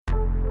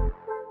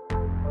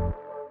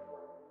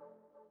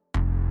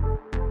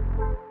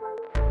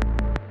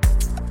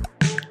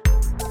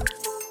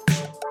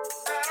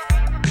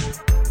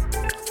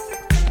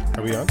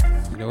we on?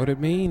 You know what it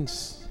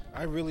means.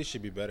 I really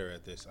should be better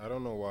at this. I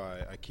don't know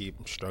why I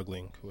keep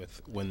struggling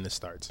with when this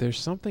starts. There's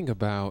something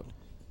about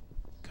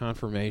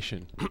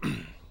confirmation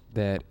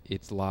that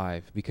it's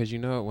live. Because, you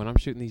know, when I'm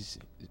shooting these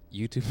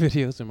YouTube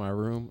videos in my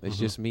room, it's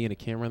just me and a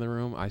camera in the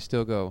room. I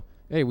still go,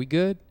 hey, we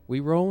good? We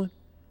rolling?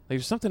 Like,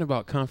 there's something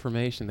about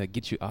confirmation that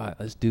gets you, all right,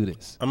 let's do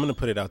this. I'm going to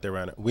put it out there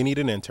right now. We need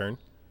an intern.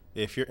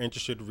 If you're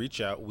interested,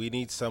 reach out. We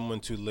need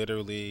someone to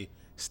literally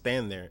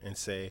stand there and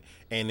say,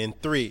 and in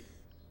 3,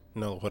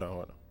 no, hold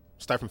on.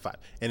 Start from 5.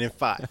 And in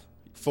 5,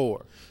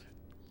 4.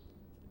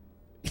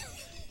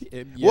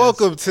 Yes.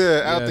 Welcome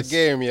to Out the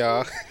Game,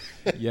 y'all.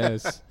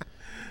 Yes.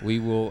 We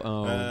will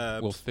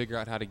we'll figure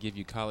out how to give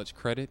you college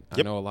credit. Yep.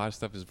 I know a lot of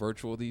stuff is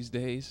virtual these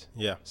days.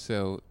 Yeah.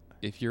 So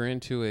if you're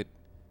into it,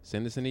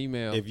 send us an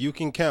email. If you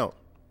can count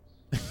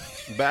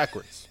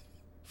backwards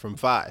from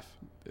 5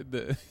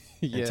 and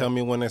tell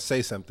me when I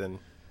say something,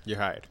 you're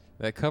hired.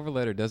 That cover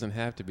letter doesn't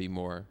have to be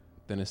more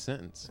than a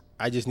sentence.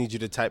 I just need you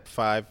to type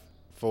 5,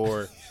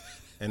 4,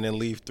 and then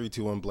leave 3,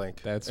 2, 1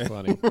 blank. That's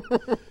funny.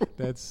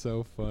 That's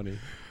so funny.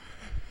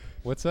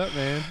 What's up,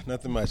 man?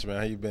 Nothing much, man.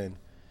 How you been?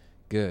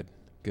 Good.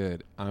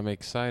 I'm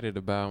excited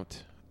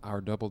about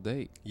our double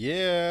date.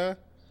 Yeah.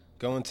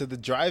 Going to the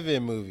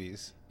drive-in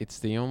movies. It's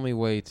the only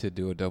way to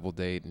do a double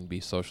date and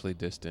be socially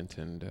distant.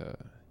 And,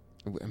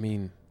 I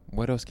mean,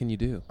 what else can you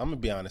do? I'm going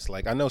to be honest.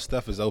 Like, I know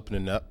stuff is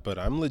opening up, but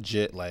I'm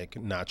legit,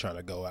 like, not trying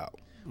to go out.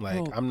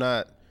 Like, Well,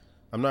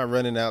 I'm not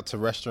running out to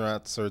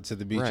restaurants or to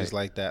the beaches Right.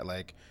 like that.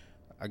 Like,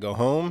 I go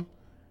home,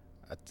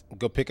 I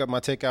go pick up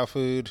my takeout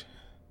food,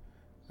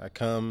 I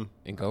come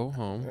And go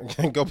home,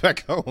 and go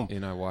back home.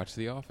 and I watch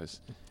The Office.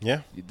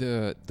 Yeah.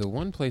 The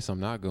one place I'm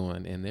not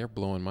going, and they're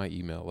blowing my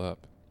email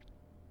up,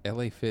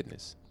 LA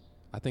Fitness.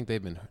 I think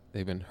they've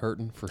been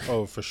hurting for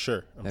Oh, for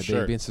sure. I'm that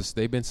sure.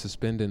 they've been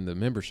suspending the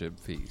membership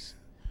fees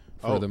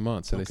for the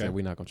month. So they okay. said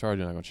we're not gonna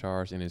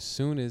charge, and as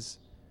soon as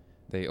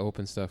they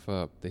open stuff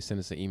up, they send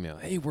us an email.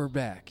 Hey, we're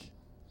back.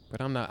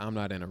 But I'm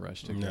not in a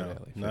rush to go to LA No,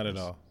 Fitness. not at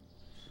all.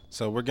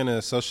 So we're going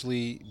to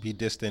socially be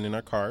distant in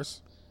our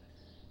cars.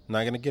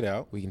 Not going to get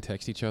out. We can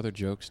text each other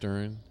jokes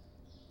during.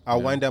 I'll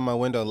Yeah. wind down my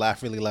window,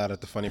 laugh really loud at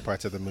the funny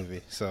parts of the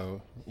movie,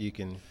 so you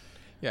can.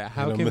 Yeah,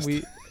 how can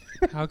we-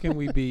 how can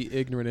we be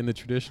ignorant in the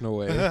traditional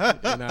way?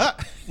 And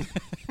not-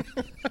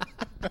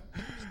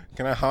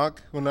 Can I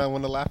honk when I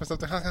want to laugh at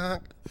something? Honk,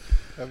 honk.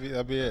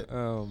 That'll be it.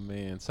 Oh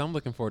man, so I'm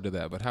looking forward to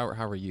that. But how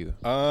are you?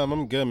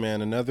 I'm good,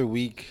 man. Another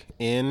week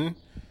of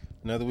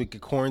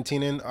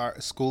quarantining. Our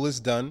school is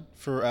done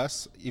for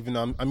us. Even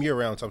though I'm year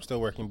round, so I'm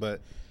still working. But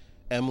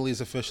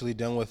Emily's officially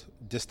done with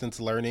distance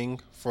learning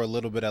for a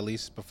little bit at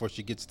least before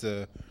she gets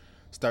to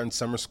starting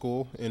summer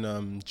school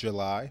in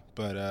July.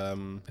 But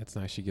That's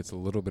nice. She gets a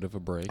little bit of a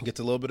break. gets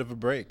a little bit of a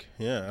break.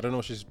 Yeah, I don't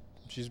know. She's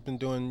been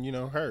doing,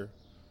 her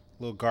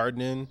little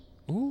gardening.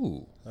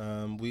 Ooh,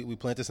 We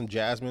planted some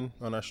jasmine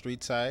on our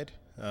street side.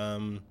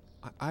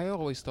 I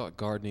always thought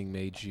gardening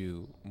made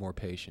you more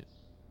patient.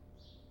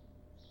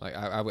 Like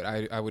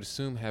I would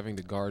assume having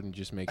the garden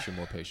just makes you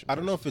more patient. I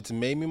don't know if it's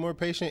made me more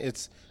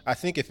patient. I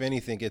think if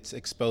anything, it's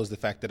exposed the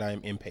fact that I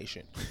am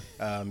impatient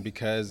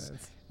because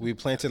we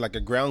planted like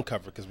a ground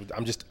cover because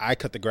I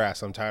cut the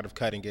grass. I'm tired of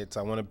cutting it.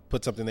 So I want to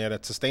put something there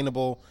that's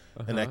sustainable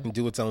and that can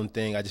do its own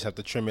thing. I just have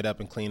to trim it up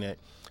and clean it.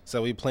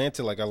 So we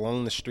planted like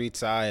along the street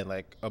side,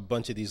 like a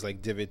bunch of these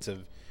like divots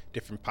of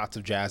different pots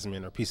of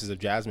jasmine or pieces of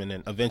jasmine.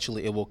 And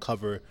eventually it will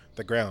cover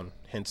the ground,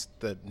 hence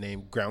the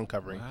name ground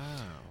covering. Wow.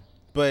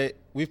 But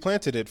we've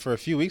planted it for a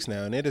few weeks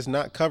now, and it has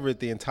not covered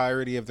the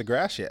entirety of the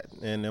grass yet.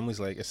 And Emily's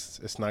like,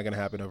 it's not going to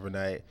happen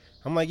overnight.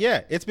 I'm like,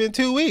 yeah, it's been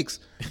 2 weeks.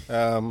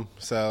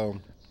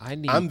 So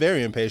I'm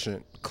very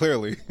impatient,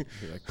 clearly.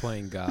 Like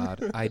playing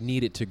God. I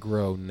need it to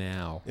grow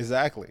now.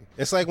 Exactly.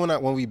 It's like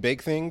when we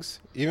bake things,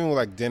 even with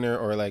like dinner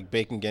or like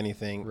baking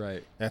anything.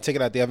 Right. And I take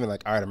it out the oven,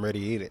 like, all right, I'm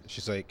ready to eat it.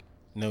 She's like,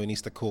 no, it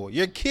needs to cool.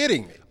 You're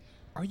kidding me.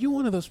 Are you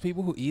one of those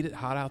people who eat it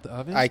hot out the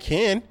oven? I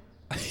can.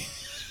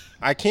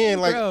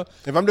 Like, Bro.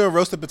 if I'm doing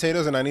roasted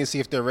potatoes and I need to see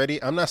if they're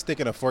ready, I'm not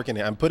sticking a fork in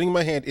it. I'm putting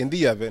my hand in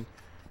the oven,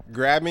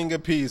 grabbing a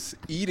piece,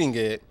 eating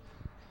it.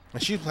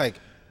 And she's like,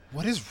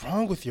 what is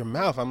wrong with your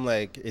mouth? I'm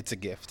like, it's a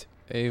gift.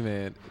 Hey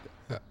man,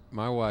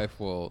 my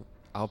wife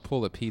I'll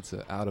pull a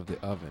pizza out of the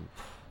oven,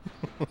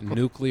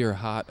 nuclear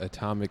hot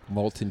atomic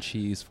molten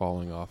cheese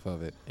falling off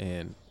of it,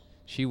 and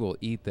she will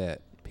eat that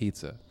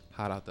pizza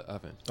hot out the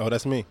oven. Oh,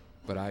 that's me.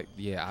 But I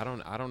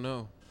don't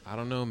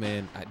know,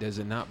 man. Does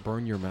it not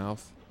burn your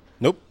mouth?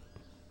 Nope.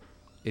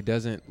 It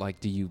doesn't. Like,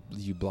 do you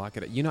block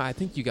it? I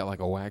think you got like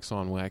a wax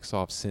on, wax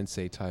off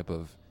sensei type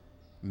of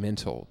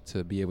mental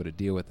to be able to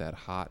deal with that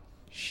hot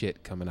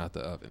shit coming out the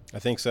oven. I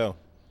think so.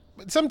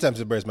 But sometimes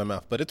it burns my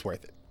mouth, but it's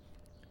worth it.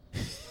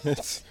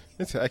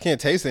 I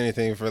can't taste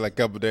anything for like a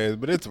couple days,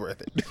 but it's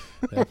worth it.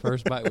 That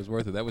first bite was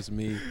worth it. That was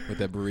me with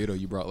that burrito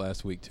you brought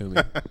last week to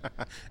me.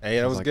 Hey,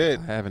 that was like, good.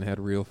 I haven't had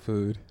real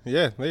food.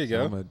 Yeah, there you So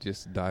go. I'm going to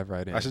just dive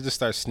right in. I should just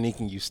start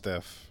sneaking you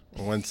stuff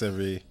once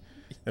every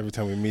Every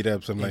time we meet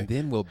up, so I'm And like,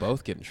 then we'll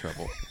both get in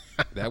trouble.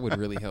 That would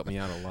really help me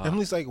out a lot.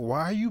 Emily's like,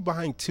 why are you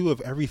buying 2 of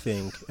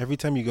everything every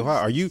time you go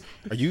out? Are you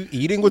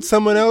eating with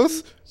someone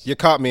else? You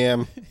caught me,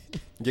 Em.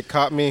 You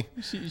caught me.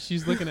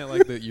 She's looking at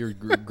like your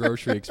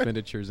grocery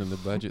expenditures in the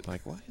budget.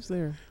 Like, why is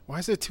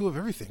there 2 of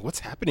everything? What's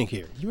happening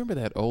here? You remember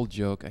that old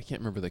joke? I can't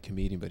remember the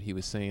comedian, but he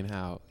was saying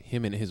how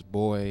him and his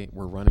boy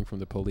were running from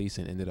the police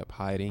and ended up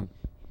hiding.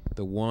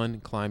 The one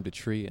climbed a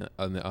tree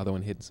and the other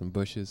one hid in some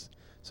bushes.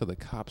 So the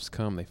cops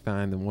come, they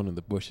find them one of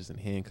the bushes and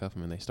handcuff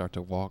him, and they start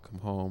to walk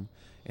him home.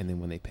 And then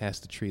when they pass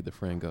the tree, the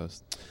friend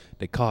goes,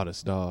 "They caught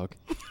us, dog."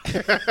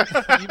 You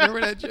remember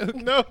that joke?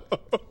 No.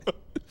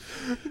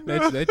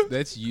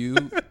 That's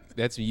you.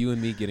 That's you and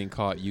me getting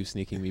caught. You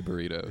sneaking me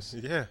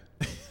burritos. Yeah,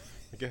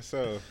 I guess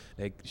so.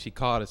 She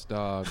caught us,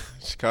 dog.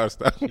 She caught us,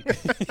 dog.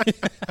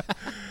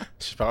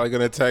 She's probably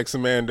gonna text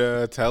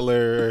Amanda, tell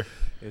her.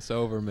 It's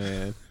over,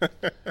 man.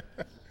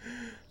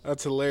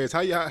 That's hilarious.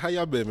 How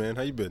y'all been, man?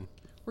 How you been?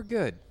 We're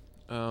good.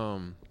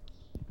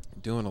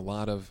 Doing a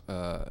lot of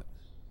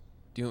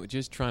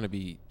just trying to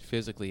be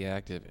physically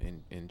active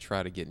and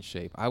try to get in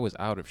shape. I was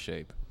out of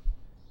shape,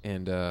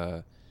 and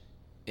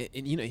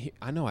you know,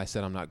 I know I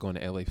said I'm not going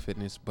to LA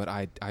Fitness, but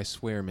I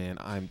swear, man,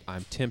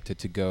 I'm tempted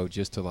to go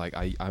just to like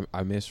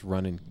I miss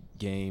running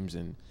games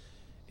and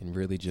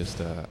really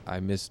just I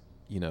miss,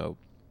 you know,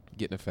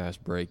 getting a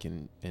fast break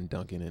and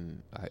dunking,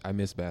 and I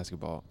miss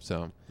basketball.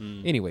 So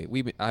anyway,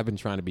 I've been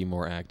trying to be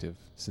more active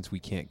since we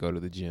can't go to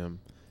the gym.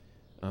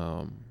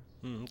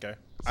 Okay.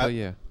 So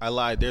yeah, I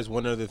lied. There's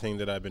one other thing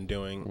that I've been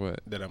doing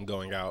that I'm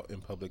going out in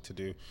public to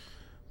do,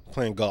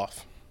 playing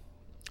golf.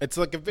 It's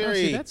like a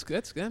very that's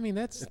I mean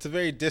that's it's a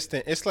very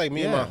distant. It's like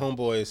me and my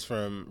homeboys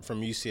from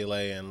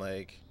UCLA, and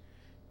like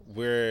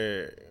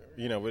we're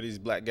these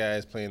black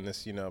guys playing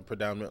this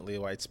predominantly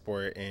white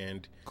sport,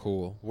 and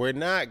cool. We're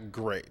not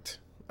great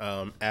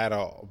at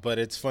all, but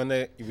it's fun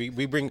that we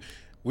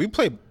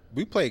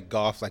play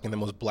golf like in the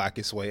most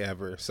blackest way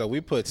ever. So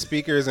we put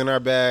speakers in our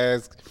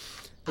bags.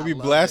 We be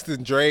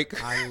blasting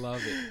Drake. I love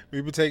it.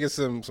 We be taking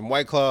some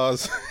White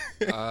Claws.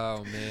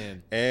 Oh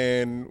man!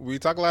 And we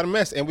talk a lot of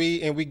mess, and we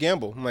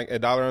gamble. I'm like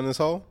 $1 on this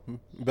hole,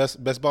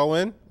 best ball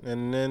win,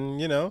 and then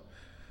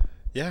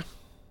yeah.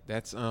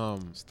 That's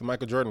it's the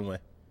Michael Jordan way.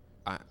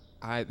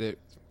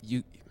 I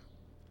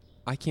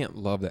can't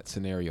love that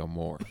scenario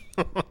more.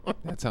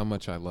 That's how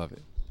much I love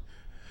it.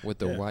 With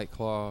the White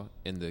Claw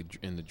and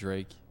the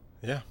Drake.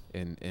 Yeah.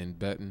 And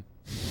betting.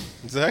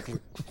 Exactly.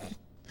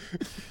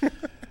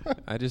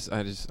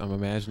 I'm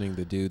imagining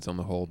the dudes on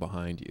the hole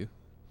behind you.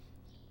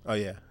 Oh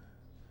yeah.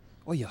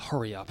 Oh, you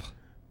hurry up.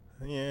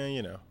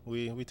 Yeah,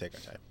 we take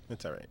our time.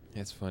 It's all right.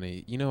 That's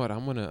funny. You know what?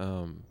 I'm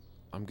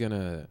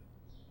gonna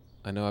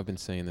I know I've been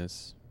saying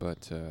this,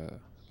 but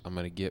I'm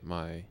gonna get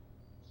my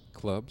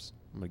clubs.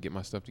 I'm gonna get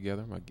my stuff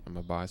together. I'm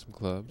gonna buy some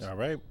clubs. All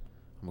right. I'm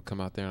gonna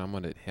come out there and I'm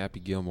gonna Happy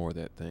Gilmore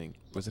that thing.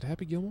 Was it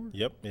Happy Gilmore?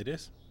 Yep, it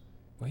is.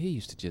 Well, he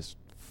used to just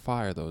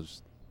fire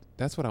those.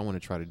 That's what I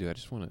want to try to do. I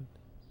just want to.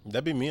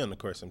 That'd be me on the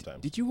course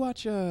sometimes. Did you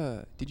watch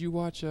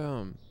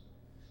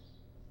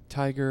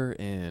Tiger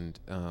and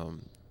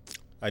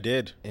I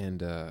did. And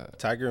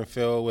Tiger and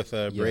Phil with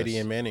Brady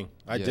and Manning.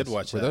 I did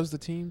watch that. Were those the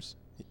teams?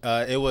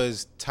 It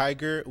was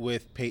Tiger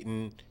with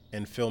Peyton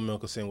and Phil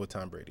Mickelson with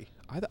Tom Brady.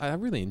 I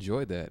really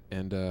enjoyed that,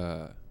 and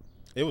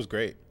it was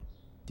great.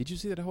 Did you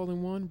see that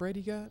hole-in-one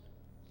Brady got?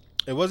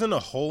 It wasn't a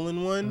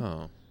hole-in-one.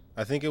 Oh.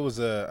 I think it was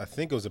a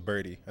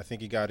birdie. I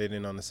think he got it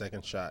in on the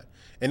second shot,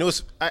 and it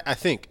was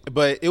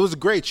but it was a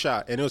great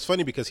shot, and it was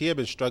funny because he had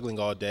been struggling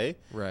all day,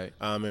 right?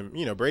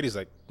 And Brady's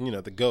like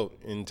the GOAT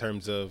in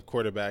terms of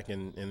quarterback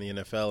in the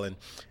NFL, and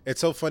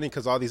it's so funny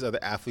because all these other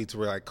athletes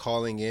were like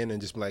calling in and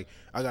just like,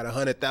 I got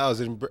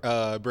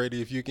 100,000,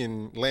 Brady, if you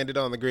can land it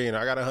on the green.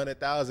 I got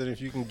 100,000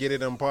 if you can get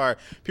it on par.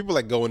 People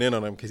like going in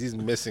on him because he's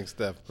missing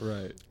stuff,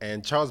 right?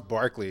 And Charles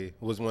Barkley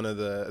was one of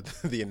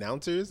the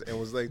announcers and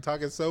was like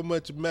talking so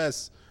much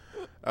mess.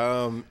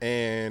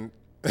 And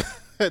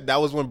that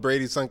was when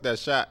Brady sunk that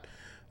shot.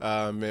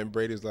 And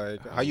Brady's like,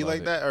 how you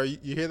like that? Or you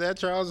hear that,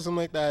 Charles, or something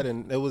like that?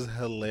 And it was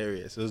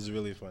hilarious. It was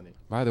really funny.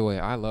 By the way,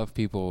 I love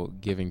people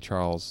giving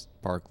Charles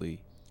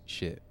Barkley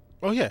shit.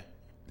 Oh, yeah.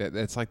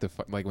 That's like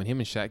like when him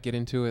and Shaq get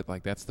into it,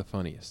 like that's the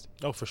funniest.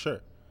 Oh, for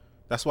sure.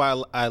 That's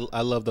why I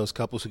love those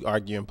couples who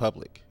argue in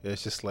public.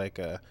 It's just like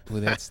well,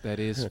 that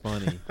is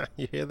funny.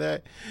 You hear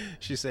that?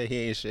 She said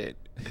he ain't shit.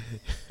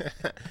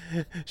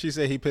 She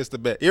said he pissed the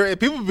bed.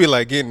 People be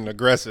like getting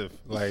aggressive.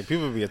 Like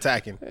people be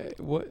attacking.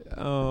 What?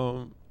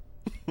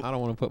 I don't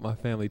want to put my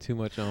family too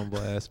much on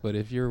blast, but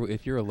if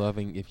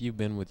you've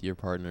been with your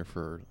partner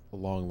for a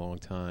long, long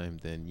time,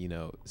 then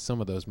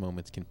some of those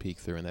moments can peek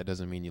through, and that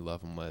doesn't mean you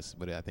love them less.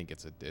 But I think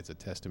it's a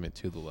testament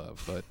to the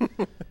love. But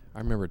I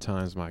remember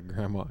times my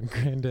grandma and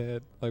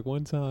granddad, like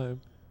one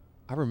time,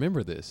 I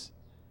remember this.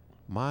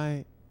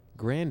 My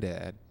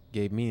granddad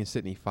gave me and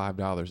Sydney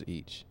 $5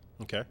 each.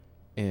 Okay.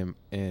 And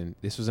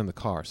this was in the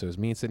car, so it was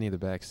me and Sydney in the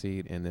back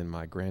seat, and then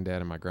my granddad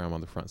and my grandma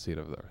on the front seat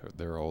of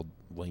their old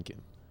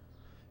Lincoln.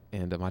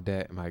 And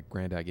my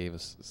granddad gave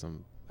us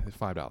 $5,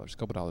 a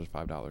couple dollars,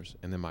 $5.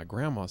 And then my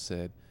grandma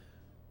said,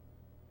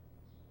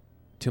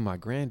 to my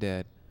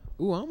granddad,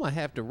 "Ooh, I'm gonna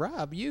have to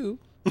rob you."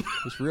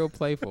 It's real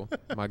playful.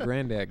 My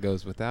granddad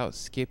goes, without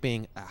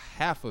skipping a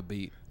half a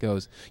beat,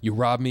 goes, "You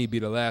rob me, be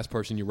the last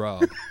person you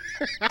rob."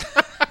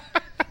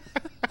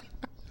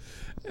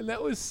 And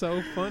that was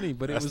so funny,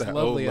 but That's it was that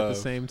lovely old at the love.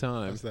 same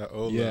time. That's that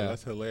old Yeah. love.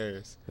 That's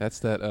hilarious. That's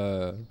that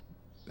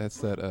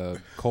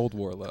Cold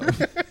War love.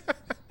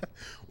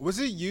 Was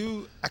it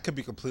you? I could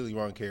be completely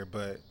wrong here,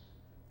 but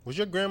was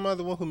your grandma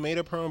the one who made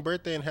up her own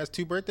birthday and has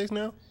 2 birthdays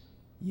now?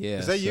 Yeah.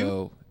 Is that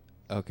you?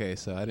 Okay,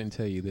 so I didn't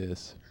tell you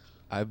this.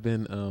 I've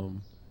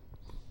been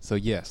so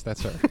yes,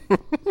 that's her.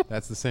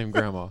 That's the same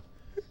grandma.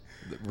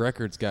 The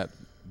records got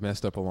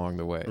messed up along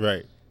the way.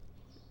 Right.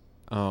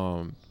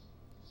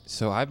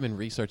 So I've been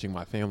researching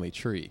my family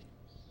tree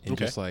and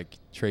Okay. just like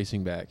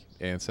tracing back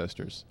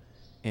ancestors.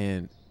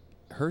 And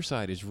her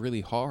side is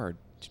really hard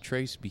to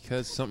trace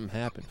because something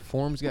happened.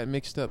 Forms got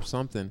mixed up,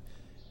 something.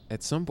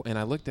 At some point,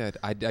 and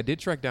I did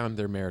track down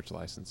their marriage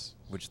license,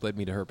 which led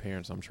me to her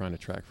parents. I'm trying to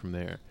track from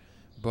there.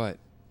 But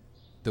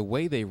the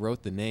way they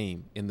wrote the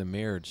name in the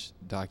marriage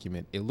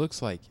document, it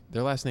looks like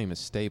their last name is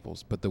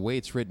Staples, but the way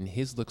it's written,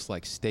 his looks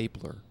like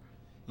Stapler.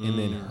 And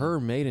then her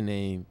maiden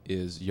name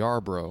is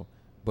Yarbrough,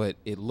 but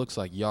it looks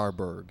like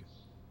Yarburg.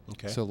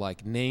 Okay. So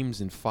like names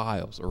and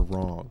files are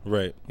wrong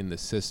Right. in the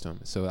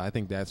system. So I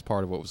think that's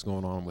part of what was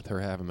going on with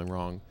her having the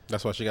wrong.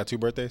 That's why she got 2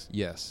 birthdays?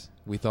 Yes.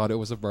 We thought it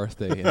was a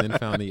birthday and then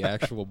found the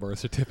actual birth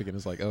certificate. And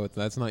it's like, oh,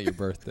 that's not your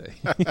birthday.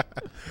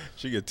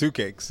 She get 2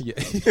 cakes. Yeah.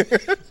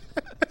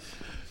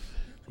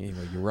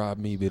 Anyway, you rob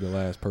me, be the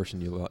last person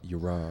you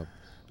rob.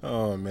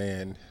 Oh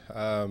man.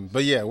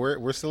 But yeah,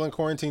 we're still in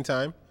quarantine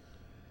time.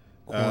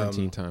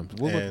 Quarantine times.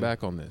 We'll look and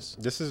back on this.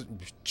 This is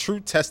true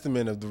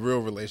testament of the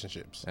real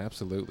relationships.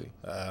 Absolutely.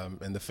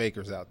 And the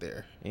fakers out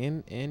there.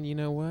 And you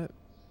know what?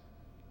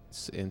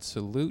 And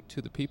salute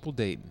to the people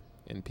dating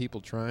and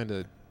people trying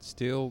to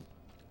still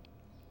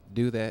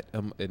do that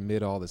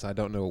amid all this. I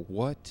don't know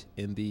what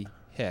in the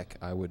heck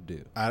I would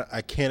do.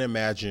 I can't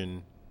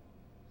imagine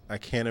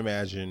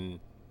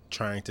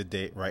trying to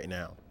date right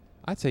now.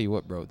 I tell you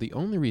what, bro, the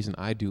only reason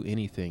I do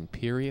anything,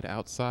 period,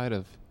 outside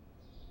of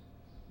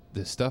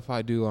the stuff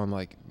I do on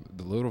like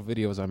the little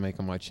videos I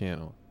make on my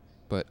channel,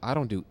 but I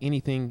don't do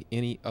anything,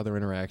 any other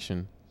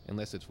interaction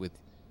unless it's with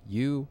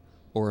you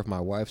or if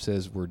my wife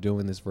says we're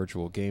doing this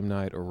virtual game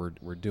night or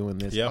we're doing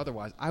this. Yeah.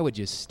 Otherwise, I would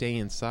just stay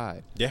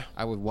inside. Yeah.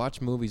 I would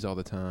watch movies all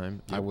the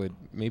time. Yep. I would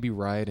maybe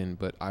write,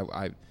 but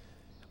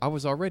I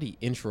was already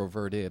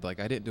introverted. Like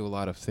I didn't do a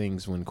lot of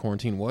things when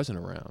quarantine wasn't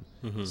around.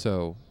 Mm-hmm.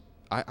 So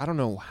I don't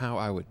know how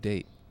I would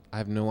date. I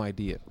have no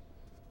idea.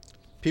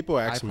 People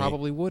I ask me.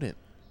 probably wouldn't.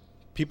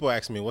 People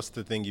ask me, what's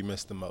the thing you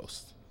miss the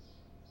most?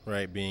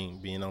 Right?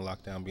 Being on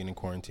lockdown, being in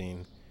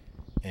quarantine.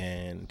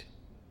 And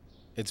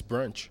it's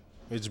brunch.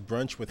 It's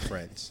brunch with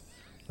friends.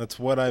 That's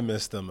what I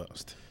miss the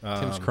most.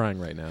 Tim's crying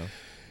right now.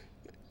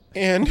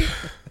 And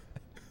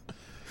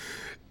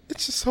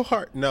it's just so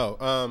hard.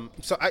 No.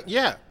 So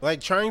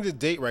like trying to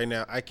date right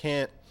now, I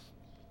can't,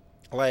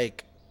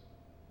 like,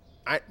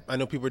 I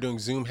know people are doing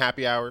Zoom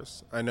happy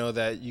hours. I know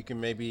that you can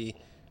maybe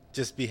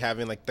just be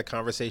having like the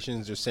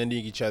conversations or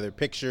sending each other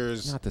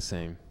pictures. Not the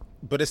same.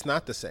 But it's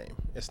not the same.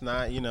 It's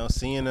not,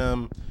 seeing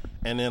them.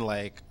 And then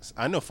like,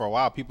 I know for a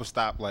while people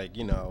stopped like,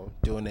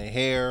 doing their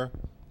hair,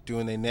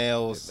 doing their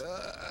nails,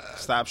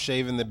 stop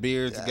shaving the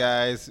beards,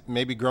 guys,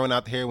 maybe growing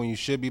out the hair when you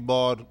should be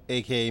bald,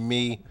 AKA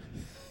me.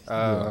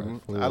 I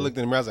looked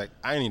in the mirror, I was like,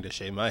 I need to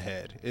shave my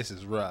head. This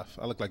is rough.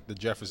 I look like the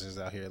Jeffersons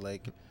out here.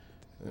 Like,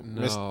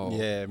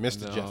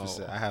 Mr.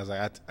 Jefferson. I was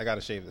like, I got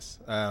to shave this.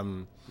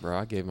 Bro,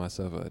 I gave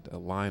myself a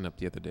lineup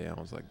the other day. I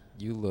was like,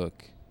 you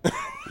look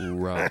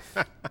rough.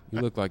 You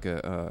look like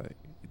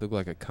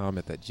a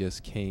comet that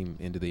just came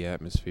into the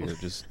atmosphere.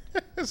 Just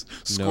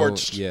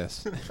scorched.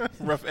 Yes.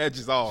 Rough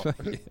edges all.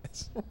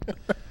 Yes.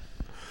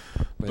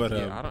 But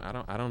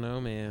yeah, I don't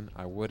know, man.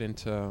 I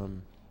wouldn't.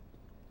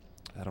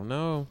 I don't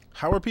know.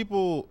 How are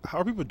people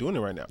doing it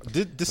right now?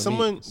 Did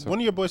one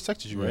of your boys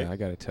texted you, right? Yeah, I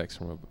got a text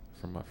from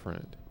my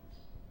friend.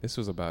 This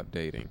was about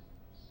dating.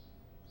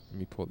 Let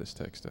me pull this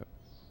text up.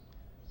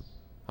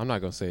 I'm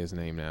not going to say his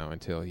name now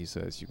until he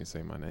says you can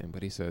say my name.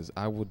 But he says,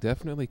 I will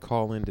definitely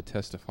call in to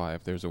testify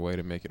if there's a way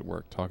to make it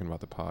work, talking about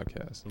the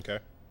podcast. Okay.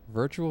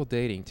 Virtual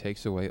dating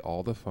takes away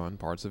all the fun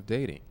parts of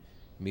dating.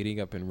 Meeting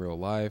up in real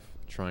life,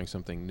 trying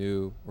something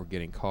new, or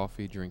getting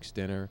coffee, drinks,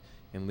 dinner,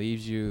 and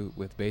leaves you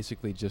with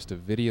basically just a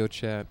video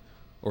chat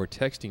or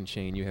texting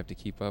chain you have to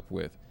keep up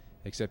with.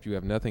 Except you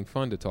have nothing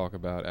fun to talk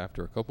about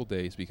after a couple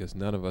days because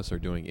none of us are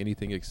doing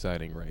anything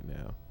exciting right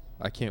now.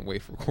 I can't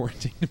wait for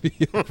quarantine to be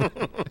over.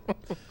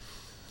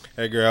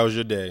 Hey, girl, how was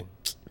your day?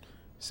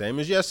 Same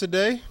as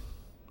yesterday?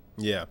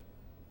 Yeah.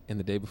 And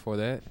the day before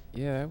that?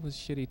 Yeah, it was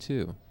shitty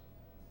too.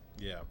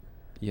 Yeah.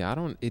 Yeah, I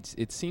don't...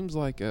 It seems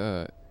like...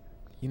 you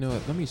know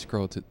what? Let me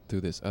scroll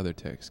through this other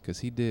text because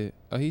he did...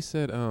 he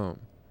said,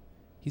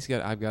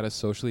 I've got a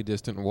socially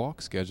distant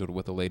walk scheduled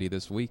with a lady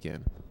this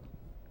weekend.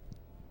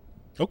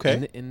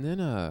 Okay. And then,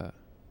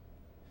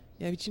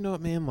 yeah, but you know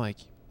what, man? Like,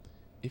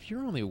 if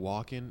you're only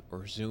walking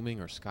or Zooming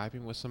or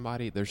Skyping with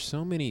somebody, there's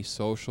so many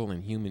social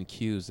and human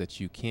cues that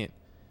you can't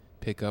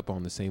pick up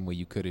on the same way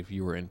you could if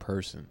you were in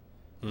person,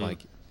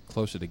 like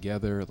closer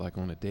together, like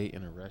on a date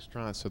in a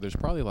restaurant. So there's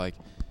probably like,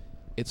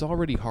 it's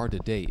already hard to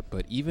date,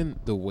 but even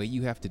the way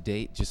you have to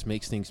date just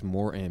makes things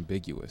more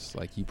ambiguous.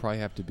 Like you probably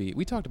have to be,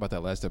 we talked about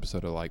that last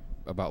episode of like,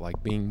 about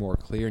like being more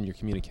clear in your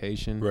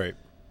communication Right.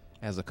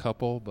 as a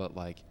couple. But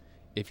like,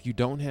 if you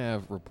don't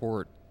have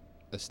rapport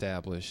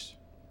established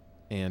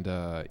and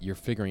you're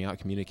figuring out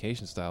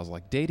communication styles,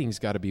 like dating's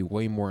got to be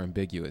way more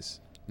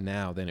ambiguous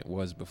now than it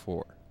was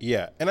before.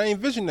 Yeah, and I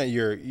envision that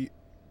your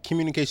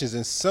communications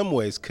in some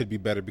ways could be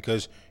better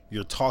because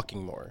you're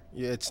talking more.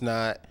 It's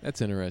not.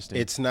 That's interesting.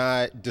 It's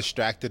not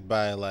distracted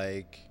by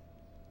like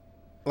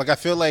I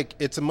feel like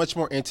it's a much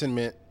more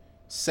intimate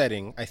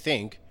setting. I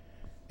think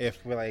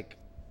if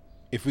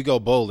we go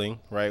bowling,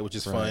 right, which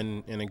is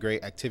fun and a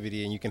great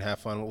activity, and you can have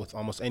fun with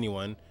almost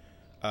anyone,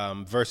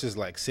 versus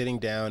like sitting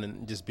down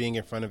and just being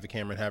in front of the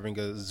camera and having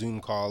a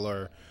Zoom call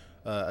or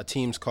a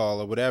Teams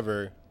call or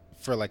whatever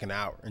for like an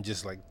hour and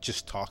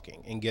just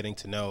talking and getting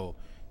to know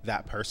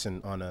that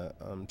person on a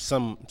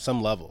some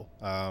level.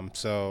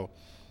 So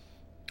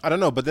I don't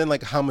know, but then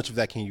like how much of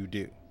that can you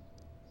do?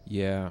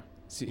 Yeah.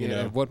 See, You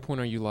know? at what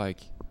point are you like,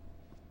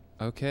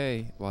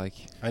 okay, like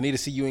I need to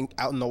see you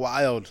out in the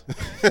wild,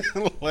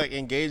 like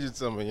engage with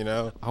someone, you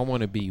know? I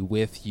want to be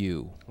with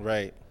you.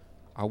 Right.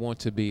 I want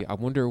to be. I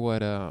wonder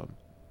what's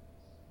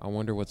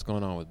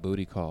going on with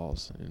booty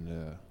calls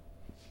and.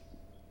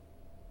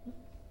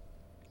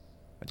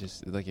 I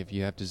just like if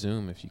you have to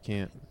Zoom, if you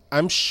can't.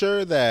 I'm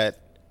sure that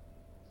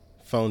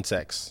phone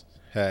sex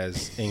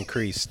has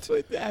increased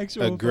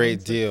a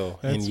great deal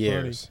in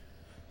years.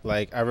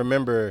 Like I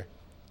remember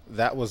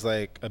that was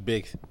like a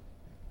big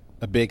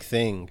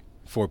thing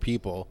for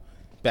people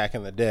back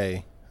in the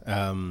day.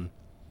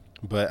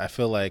 But I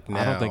feel like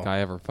now I don't think I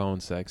ever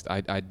phone sexed.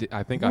 I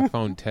think I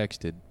phone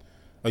texted.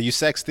 Oh, you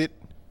sexted?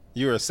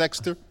 You were a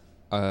sexter?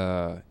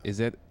 Is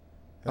it?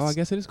 Oh, I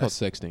guess it is called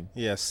sexting.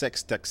 Yeah,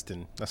 sex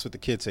texting. That's what the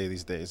kids say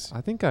these days.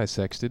 I think I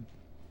sexted.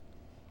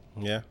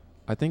 Yeah.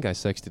 I think I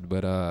sexted,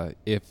 but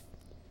if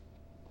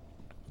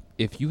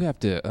you have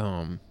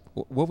to,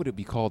 what would it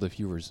be called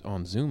if you were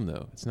on Zoom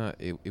though? It's not.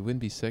 It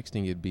wouldn't be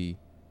sexting. It'd be.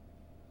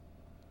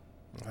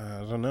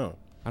 I don't know.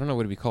 I don't know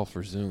what it'd be called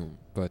for Zoom,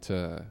 but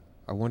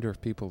I wonder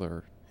if people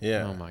are.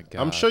 Yeah. Oh my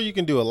God. I'm sure you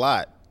can do a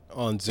lot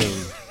on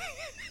Zoom.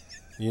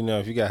 You know,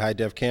 if you got high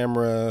def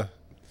camera.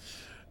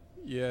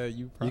 Yeah,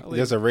 you probably.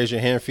 There's a raise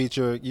your hand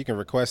feature. You can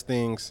request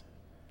things.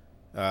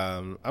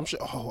 I'm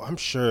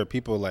sure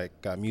people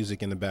like got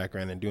music in the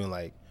background and doing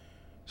like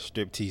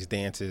striptease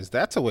dances.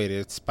 That's a way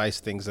to spice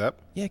things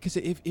up. Yeah, because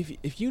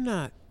if you're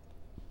not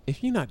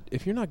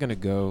gonna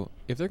go,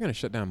 if they're gonna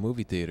shut down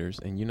movie theaters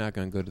and you're not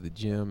gonna go to the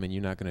gym and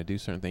you're not gonna do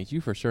certain things,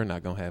 you for sure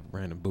not gonna have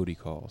random booty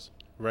calls.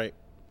 Right.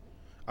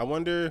 I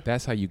wonder.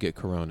 That's how you get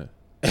corona.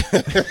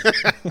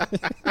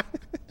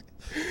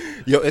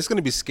 Yo, it's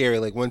gonna be scary.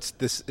 Like once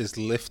this is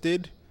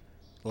lifted,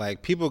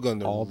 like people are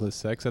gonna All the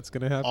sex that's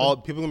gonna happen. all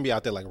people gonna be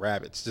out there like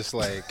rabbits, just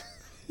like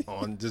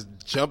just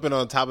jumping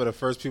on top of the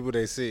first people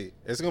they see.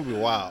 It's gonna be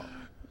wild.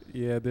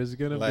 Yeah, there's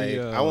gonna Like be.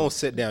 I won't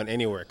sit down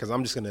anywhere because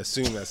I'm just gonna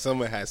assume that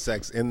someone had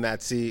sex in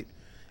that seat,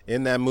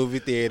 in that movie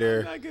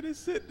theater. I'm not gonna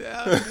sit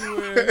down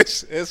anywhere.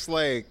 It's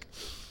like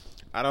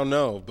I don't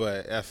know,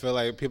 but I feel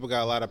like people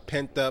got a lot of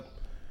pent up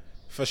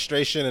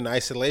frustration and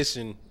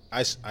isolation,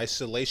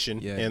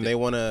 Yeah, and they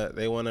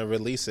wanna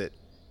release it.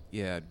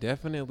 Yeah,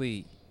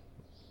 definitely.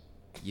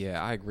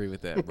 Yeah, I agree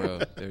with that, bro.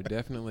 They're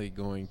definitely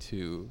going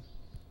to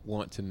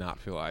want to not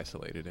feel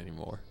isolated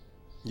anymore.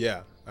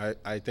 Yeah,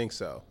 I think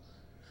so.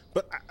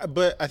 But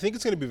I think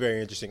it's going to be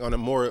very interesting on a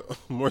more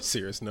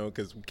serious note,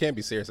 because we can't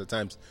be serious at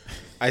times.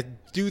 I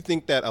do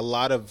think that a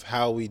lot of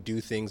how we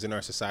do things in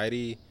our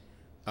society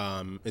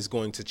is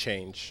going to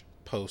change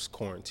post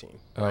quarantine.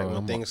 Right?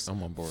 When things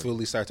I'm on board.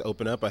 fully start to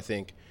open up, I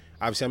think.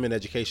 Obviously, I'm in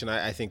education.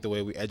 I think the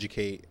way we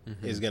educate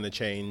is going to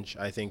change.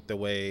 I think the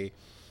way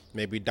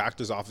maybe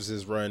doctors'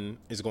 offices run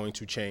is going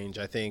to change.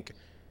 I think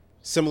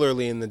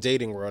similarly in the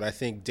dating world, I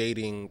think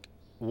dating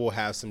will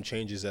have some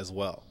changes as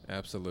well.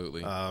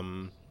 Absolutely.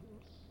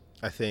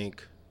 I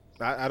think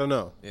I don't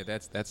know. Yeah,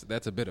 that's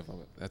a bit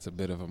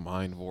of a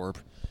mind warp.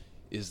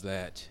 Is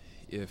that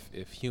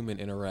if human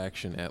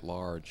interaction at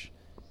large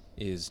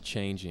is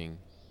changing,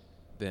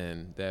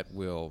 then that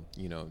will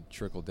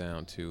trickle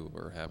down to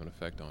or have an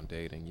effect on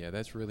dating. Yeah,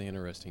 that's really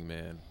interesting,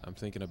 man. I'm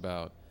thinking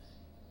about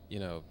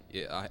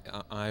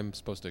I'm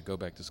supposed to go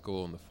back to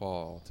school in the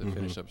fall to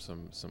finish up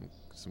some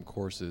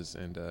courses,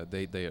 and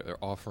they are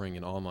offering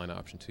an online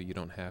option too. You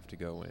don't have to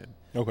go in.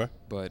 Okay.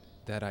 But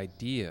that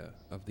idea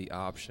of the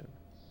option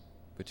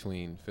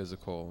between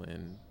physical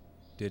and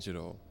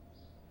digital,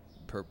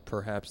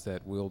 perhaps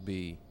that will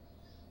be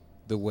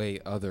the way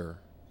other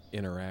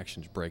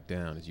interactions break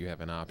down, is you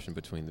have an option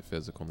between the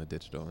physical and the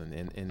digital,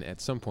 and at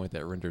some point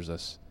that renders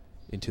us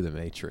into the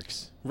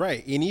matrix.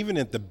 Right. And even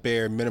at the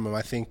bare minimum,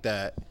 I think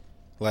that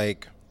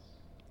like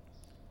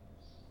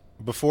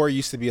before it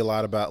used to be a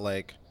lot about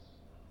like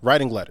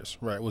writing letters,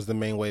 right, was the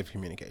main way of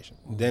communication.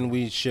 Then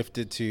we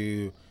shifted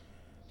to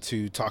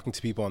talking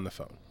to people on the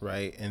phone,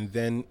 right? And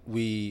then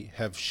we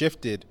have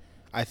shifted,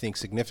 I think,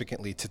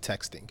 significantly to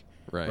texting,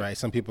 right?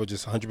 Some people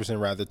just 100%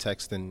 rather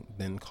text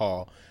than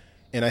call.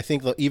 And I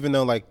think even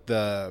though like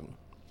the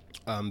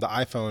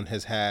iPhone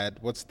has had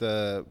what's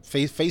the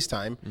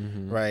FaceTime,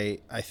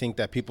 right? I think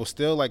that people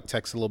still like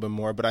text a little bit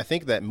more, but I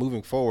think that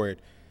moving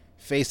forward,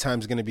 FaceTime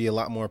is going to be a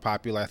lot more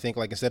popular. I think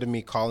like instead of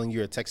me calling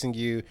you or texting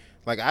you,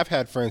 like I've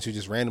had friends who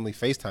just randomly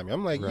FaceTime me.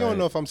 I'm like, you don't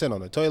know if I'm sitting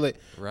on the toilet.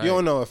 Right. You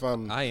don't know if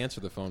I'm. I answer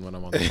the phone when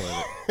I'm on the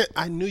toilet.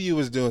 I knew you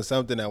was doing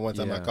something at one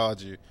time I called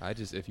you.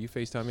 If you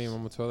FaceTime me when I'm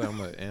on the toilet, I'm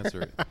gonna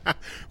answer it.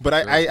 But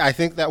I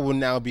think that will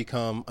now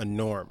become a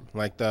norm.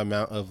 Like the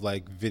amount of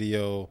like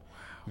video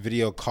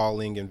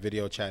calling and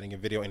video chatting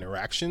and video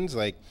interactions.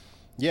 Like,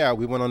 yeah,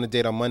 we went on a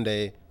date on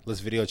Monday. Let's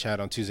video chat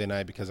on Tuesday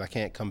night because I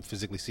can't come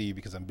physically see you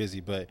because I'm busy,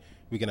 but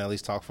we can at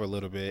least talk for a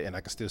little bit and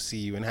I can still see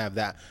you and have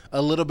that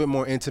a little bit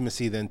more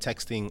intimacy than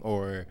texting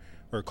or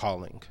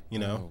calling, you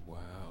know? Oh,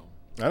 wow.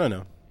 I don't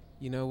know.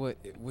 You know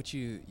what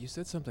you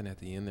said something at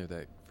the end there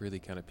that really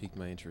kind of piqued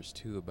my interest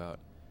too about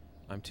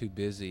I'm too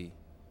busy,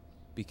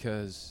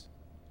 because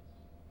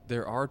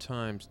there are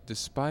times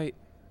despite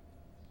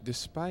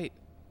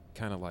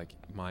kind of like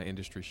my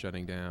industry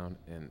shutting down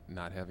and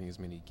not having as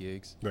many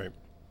gigs. Right.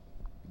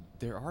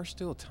 There are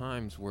still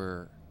times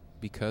where,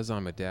 because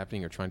I'm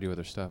adapting or trying to do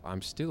other stuff,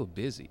 I'm still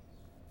busy.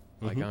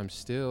 Like I'm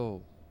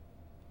still,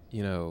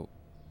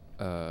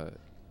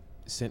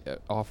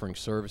 offering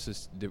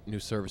services, new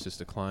services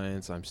to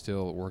clients. I'm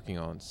still working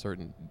on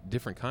certain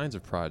different kinds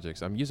of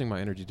projects. I'm using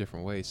my energy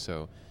different ways.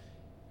 So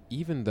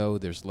even though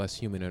there's less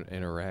human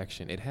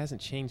interaction, it hasn't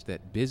changed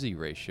that busy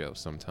ratio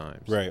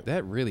sometimes. Right.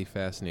 That really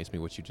fascinates me,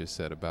 what you just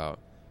said about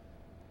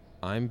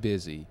I'm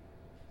busy.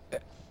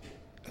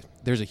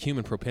 There's a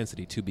human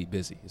propensity to be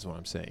busy, is what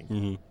I'm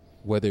saying,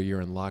 whether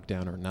you're in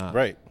lockdown or not.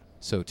 Right.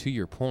 So to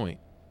your point,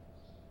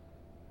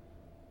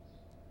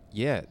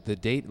 yeah, the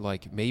date,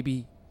 like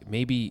maybe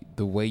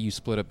the way you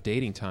split up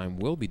dating time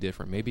will be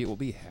different. Maybe it will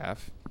be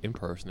half in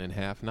person and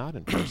half not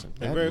in person.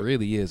 That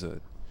really is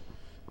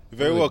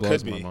very well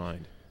could be. My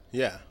mind.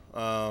 Yeah.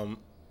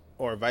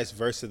 Or vice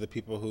versa, the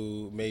people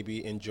who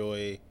maybe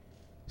enjoy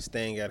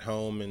staying at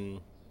home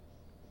and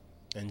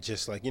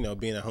just like,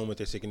 being at home with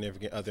their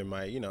significant other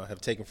might, have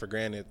taken for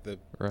granted the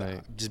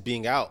just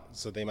being out.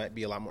 So they might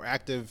be a lot more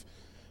active,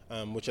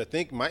 which I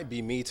think might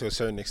be me to a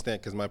certain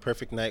extent, because my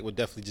perfect night would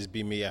definitely just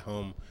be me at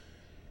home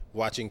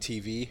watching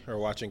TV or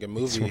watching a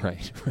movie.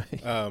 Right.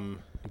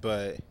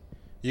 But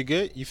you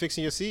good? You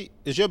fixing your seat?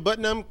 Is your butt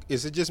numb?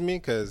 Is it just me?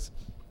 Because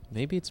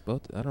maybe it's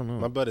both. I don't know.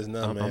 My butt is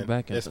numb, man. I'm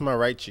back. It's my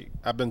right cheek.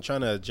 I've been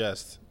trying to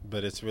adjust,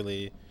 but it's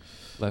really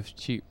left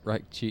cheek,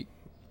 right cheek.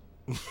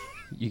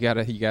 You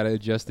gotta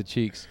adjust the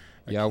cheeks.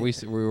 Yeah,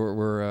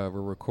 we're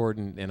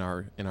recording in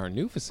our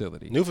new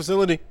facility. New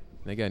facility.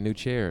 They got new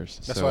chairs.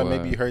 That's why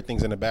maybe you heard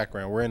things in the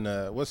background. We're in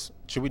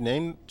should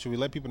we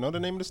let people know the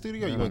name of the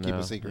studio? Or you want to keep it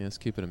a secret? Yeah, let's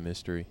keep it a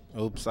mystery.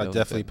 Oops, I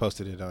definitely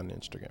posted it on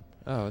Instagram.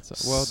 Oh,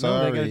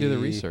 no, they got to do the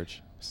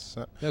research.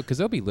 No, because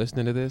they'll be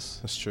listening to this.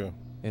 That's true.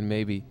 And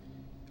maybe,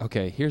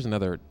 okay, here's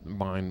another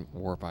mind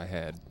warp I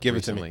had. Give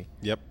recently. It to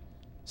me. Yep.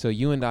 So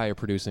you and I are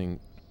producing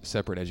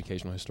separate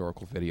educational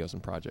historical videos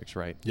and projects,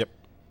 right? Yep.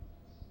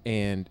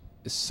 And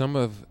some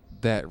of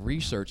that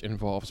research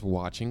involves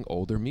watching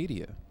older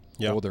media,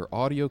 older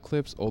audio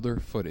clips, older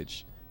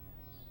footage.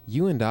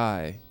 You and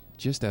I,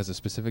 just as a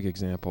specific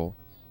example,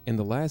 in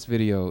the last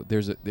video,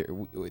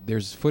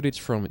 there's footage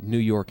from New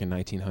York in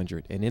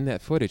 1900, and in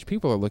that footage,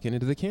 people are looking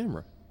into the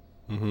camera.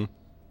 Mm-hmm.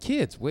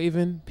 Kids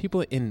waving.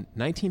 People in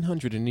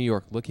 1900 in New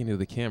York looking into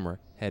the camera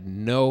had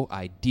no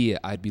idea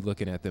I'd be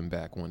looking at them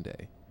back one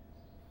day.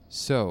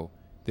 So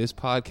this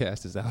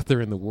podcast is out there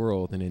in the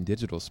world and in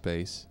digital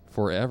space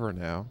forever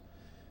now,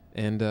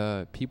 and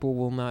people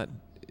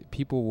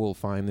will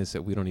find this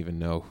that we don't even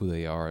know who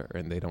they are,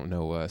 and they don't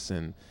know us,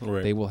 and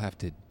they will have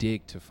to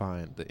dig to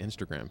find the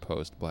Instagram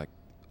post. Like,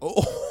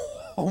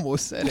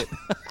 almost said it,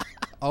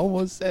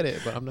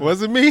 but I'm not.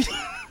 Was it me?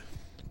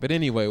 But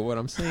anyway, what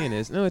I'm saying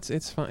is, no,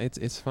 it's fine.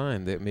 It's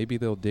fine that maybe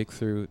they'll dig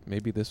through.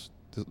 Maybe this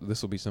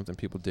will be something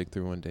people dig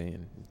through one day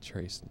and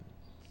trace.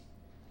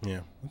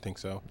 Yeah, I think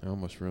so. I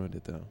almost ruined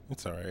it though.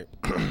 It's all right.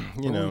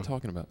 What are we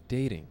talking about?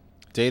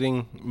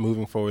 Dating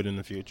moving forward in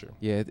the future.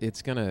 Yeah,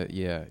 it's gonna.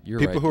 Yeah, you're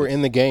people right. Who are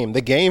in the game.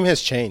 The game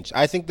has changed.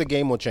 I think the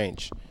game will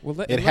change. Well,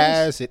 it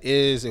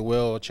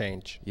will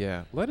change.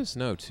 Yeah, let us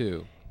know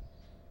too.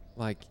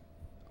 Like,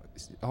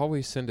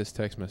 always send us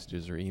text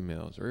messages or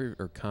emails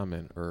or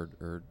comment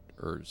or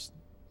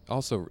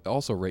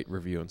also rate,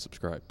 review, and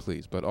subscribe,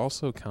 please. But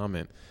also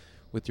comment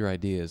with your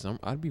ideas.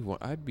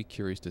 I'd be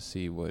curious to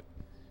see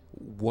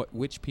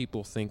which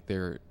people think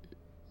they're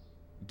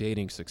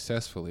dating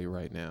successfully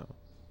right now.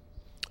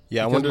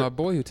 Yeah, because my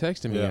boy who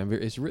texted me,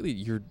 it's really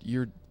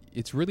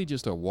it's really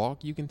just a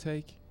walk you can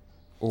take,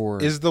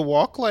 or is the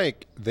walk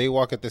like they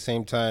walk at the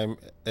same time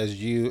as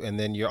you and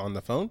then you're on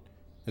the phone?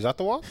 Is that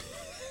the walk?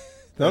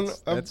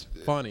 That's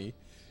funny.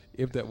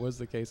 If that was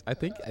the case, I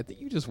think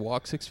you just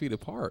walk 6 feet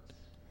apart.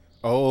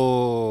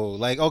 Oh,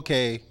 like,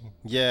 okay,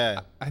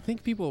 yeah. I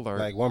think people are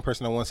Like one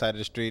person on one side of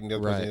the street and the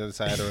other person on the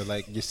other Right. side, or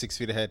like you're 6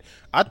 feet ahead.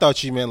 I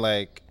thought you meant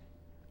like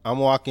I'm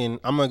walking,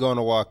 I'm gonna go on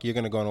a walk, you're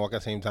gonna go on a walk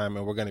at the same time,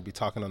 and we're gonna be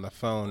talking on the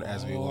phone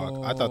as we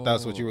walk. I thought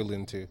that's what you were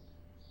alluding to.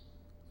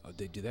 Oh,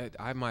 they do that.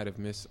 I might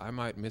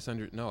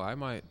misunderstood. No, I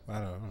might. I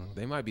don't know.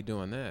 They might be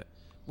doing that.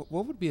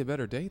 What would be a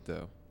better date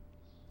though?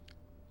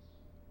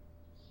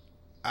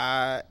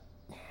 I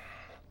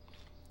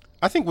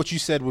think what you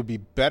said would be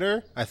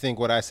better. I think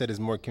what I said is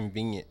more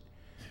convenient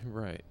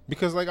Right.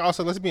 because, like,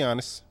 also let's be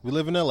honest, we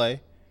live in LA,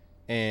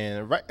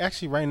 and right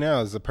now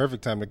is the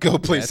perfect time to go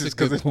places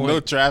because good there's no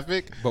point.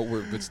 traffic. But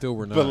still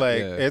we're not. But like,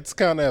 yeah. it's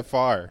kind of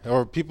far,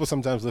 or people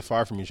sometimes live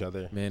far from each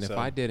other. Man, so. if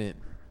I didn't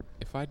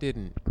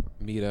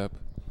meet up,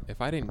 if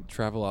I didn't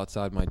travel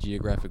outside my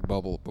geographic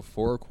bubble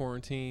before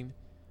quarantine,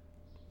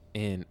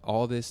 and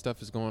all this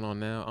stuff is going on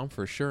now, I'm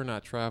for sure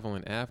not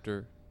traveling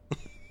after.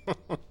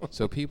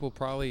 So people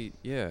probably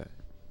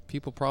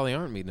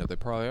aren't meeting up. They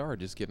probably are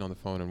just getting on the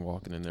phone and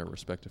walking in their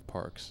respective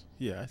parks.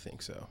 Yeah, I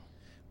think so.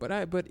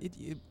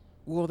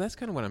 Well, that's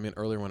kind of what I meant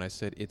earlier when I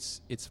said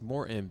it's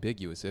more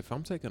ambiguous. If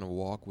I'm taking a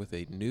walk with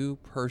a new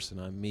person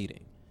I'm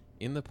meeting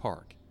in the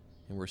park,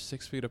 and we're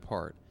 6 feet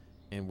apart,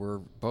 and we're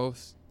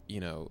both,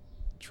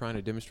 trying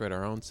to demonstrate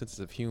our own senses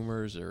of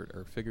humors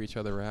or figure each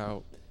other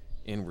out,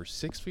 and we're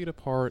 6 feet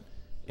apart,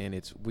 and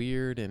it's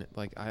weird, and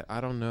like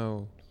I don't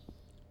know.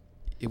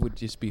 It would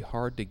just be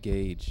hard to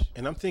gauge.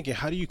 And I'm thinking,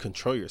 how do you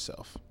control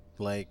yourself?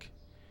 Like,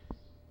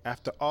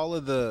 after all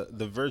of the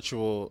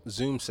virtual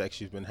Zoom sex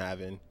you've been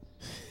having,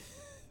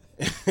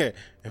 and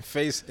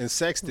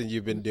sexting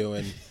you've been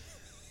doing,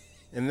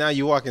 and now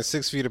you're walking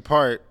 6 feet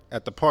apart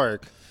at the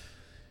park.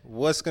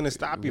 What's gonna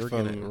stop you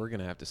from? We're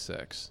gonna have to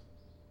sex.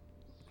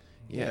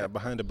 Yeah,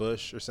 behind a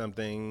bush or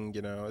something.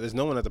 There's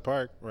no one at the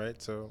park, right?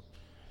 So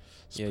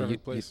it's a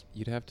perfect place.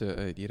 You'd have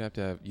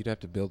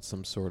to build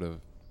some sort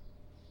of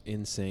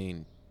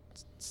insane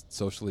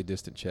socially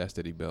distant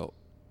chastity belt.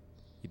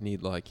 You'd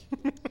need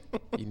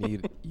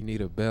you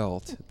need a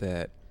belt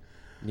that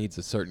needs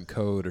a certain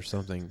code or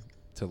something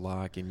to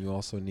lock, and you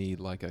also need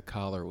like a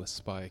collar with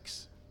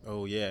spikes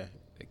Oh yeah.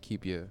 that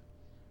keep you,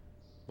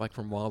 like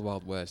from Wild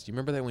Wild West. You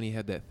remember that when he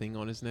had that thing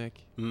on his neck?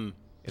 Mm. In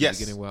Yes.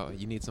 the beginning? Well,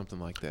 you need something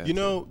like that.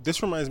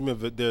 This reminds me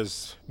of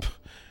it.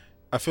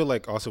 I feel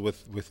like also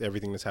with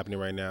everything that's happening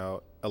right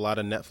now, a lot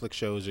of Netflix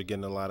shows are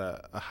getting a lot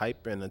of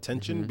hype and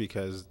attention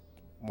because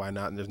why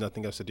not? And there's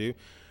nothing else to do.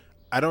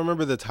 I don't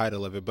remember the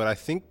title of it, but I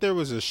think there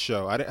was a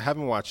show.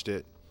 Haven't watched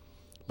it,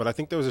 but I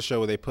think there was a show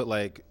where they put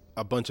like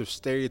a bunch of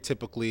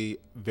stereotypically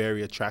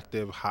very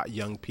attractive, hot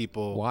young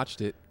people.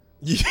 Watched it.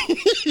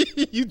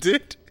 You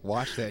did?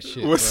 Watch that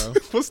shit, What's bro.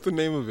 what's the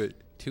name of it?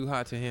 Too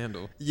hot to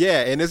handle.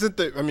 Yeah, and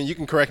you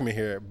can correct me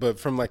here, but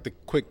from like the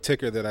quick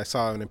ticker that I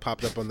saw and it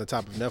popped up on the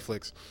top of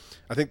Netflix,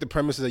 I think the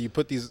premise is that you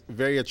put these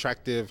very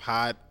attractive,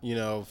 hot,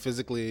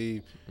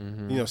 physically,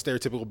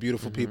 stereotypical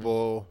beautiful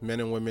people, men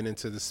and women,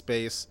 into the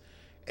space,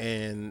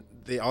 and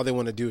all they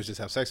want to do is just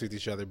have sex with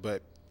each other,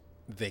 but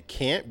they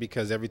can't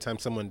because every time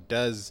someone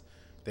does,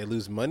 they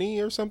lose money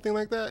or something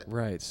like that.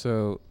 Right.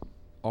 So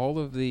all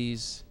of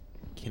these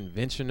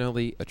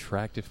conventionally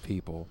attractive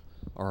people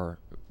are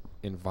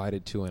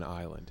invited to an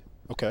island.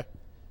 Okay.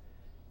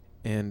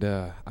 And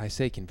I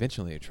say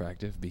conventionally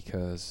attractive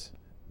because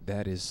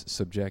that is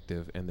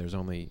subjective, and there's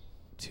only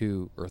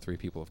 2 or 3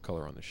 people of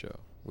color on the show,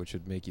 which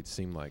would make it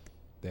seem like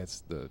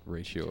that's the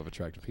ratio of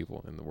attractive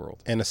people in the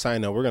world. And a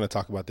side note, we're going to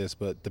talk about this,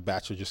 but The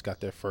Bachelor just got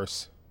their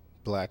first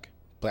black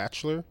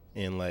bachelor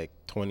in like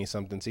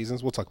 20-something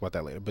seasons. We'll talk about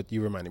that later, but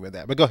you reminded me of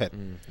that. But go ahead.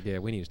 Yeah,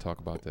 we need to talk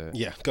about that.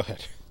 Yeah, go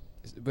ahead.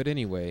 But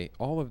anyway,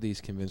 all of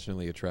these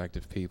conventionally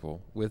attractive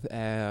people with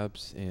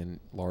abs and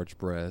large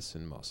breasts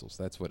and muscles,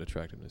 that's what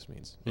attractiveness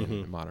means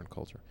in modern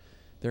culture.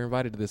 They're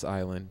invited to this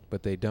island,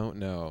 but they don't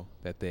know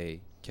that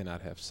they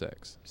cannot have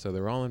sex. So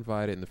they're all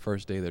invited, and the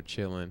first day they're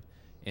chilling,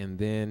 and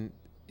then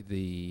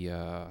the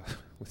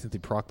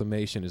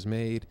proclamation is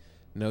made,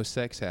 no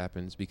sex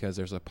happens because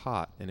there's a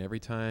pot, and every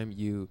time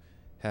you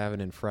have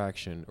an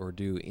infraction or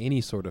do any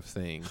sort of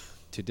thing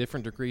to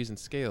different degrees and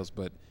scales,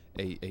 but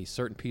a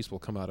certain piece will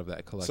come out of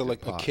that collective So like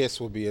pot. a kiss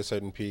will be a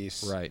certain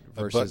piece, Right, A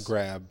butt versus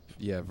grab,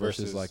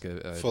 versus like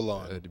a full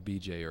on. a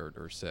BJ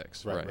or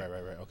sex. Right.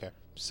 Okay.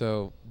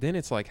 So then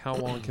it's like, how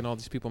long can all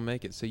these people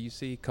make it? So you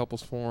see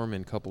couples form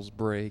and couples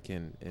break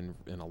and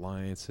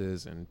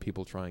alliances and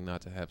people trying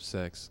not to have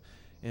sex,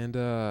 and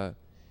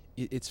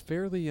it's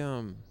fairly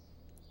I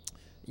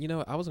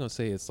was gonna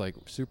say it's like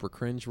super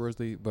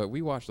cringeworthy, but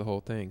we watched the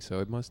whole thing, so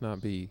it must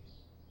not be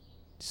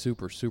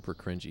super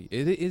cringy.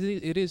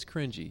 It is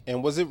cringy.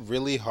 And was it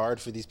really hard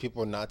for these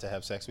people not to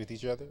have sex with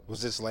each other?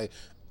 Was this like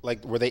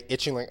were they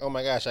itching like, oh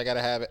my gosh, I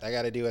gotta have it, I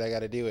gotta do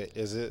it?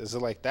 Is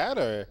it like that,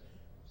 or?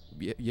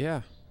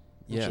 Yeah,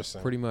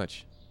 Interesting. pretty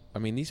much. I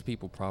mean, these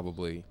people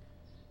probably,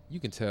 you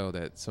can tell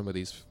that some of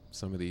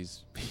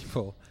these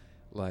people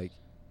like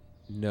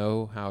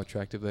know how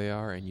attractive they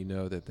are, and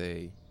that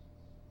they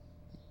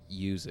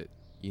use it.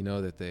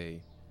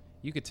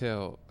 You could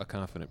tell a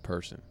confident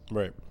person.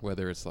 Right.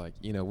 Whether it's like,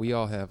 we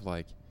all have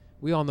like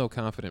we all know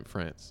confident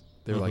friends.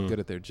 They're like Mhm. good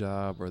at their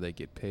job, or they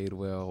get paid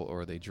well,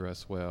 or they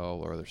dress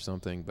well, or there's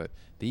something. But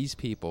these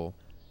people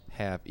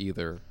have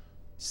either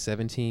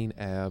 17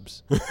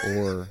 abs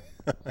or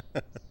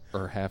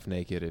half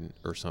naked and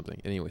or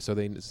something. Anyway, so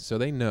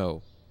they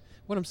know.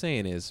 What I'm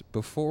saying is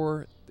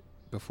before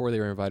they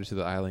were invited to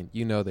the island,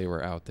 they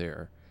were out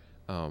there,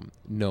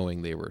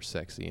 knowing they were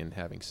sexy and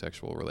having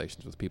sexual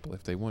relations with people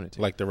if they wanted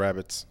to. Like the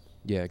rabbits.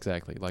 Yeah,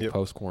 exactly. Like Yep.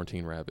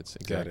 post-quarantine rabbits.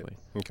 Exactly. Got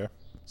it. Okay.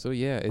 So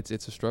yeah, it's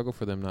a struggle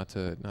for them not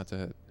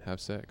to have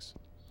sex.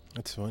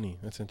 That's funny.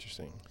 That's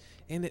interesting.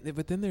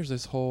 But then there's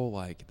this whole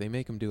like they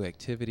make them do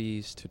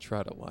activities to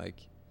try to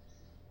like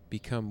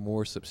become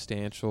more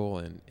substantial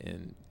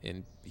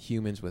and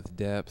humans with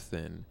depth,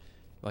 and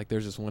like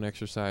there's this one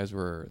exercise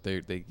where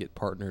they get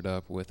partnered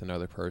up with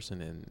another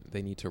person and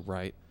they need to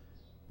write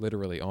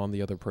literally on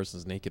the other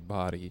person's naked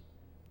body.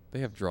 They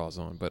have draws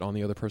on, but on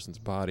the other person's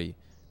body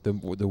the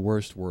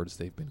worst words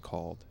they've been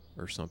called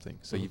or something.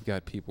 So you've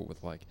got people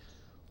with like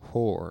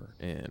whore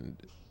and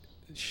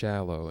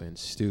shallow and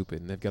stupid,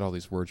 and they've got all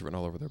these words written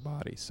all over their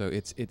body. So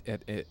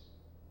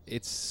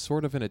it's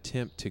sort of an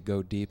attempt to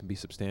go deep and be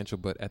substantial,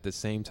 but at the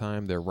same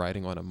time they're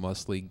writing on a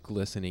muscly,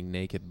 glistening,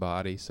 naked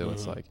body. So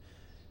it's like,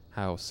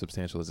 how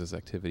substantial is this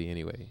activity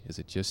anyway? Is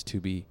it just to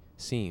be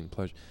seen,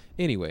 pleasure?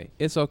 Anyway,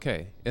 it's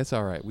okay. It's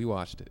all right. We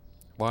watched it.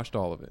 Watched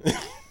all of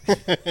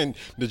it. And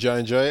did y'all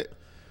enjoy it?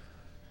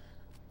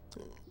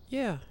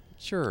 Yeah,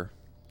 sure.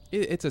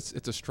 It's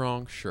a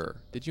strong sure.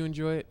 Did you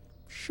enjoy it?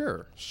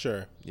 Sure.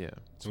 Sure. Yeah,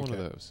 it's one of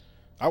Okay. those.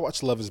 I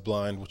watched Love is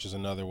Blind, which is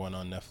another one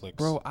on Netflix.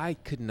 Bro, I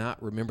could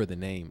not remember the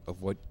name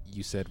of what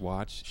you said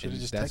watch. Should've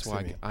and just that's texted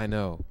why me. I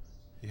know.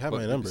 You have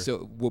But- my number. So,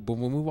 but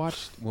when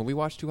we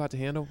watched Too Hot to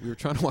Handle, we were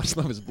trying to watch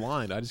Love is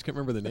Blind. I just couldn't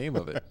remember the name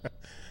of it.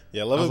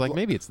 Yeah, I Love was is like, Bl-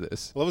 maybe it's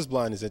this. Love is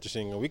Blind is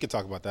interesting. We could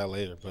talk about that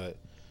later, but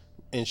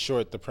in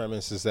short, the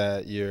premise is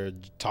that you're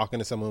talking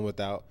to someone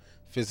without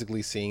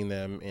physically seeing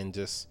them and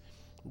just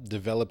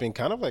developing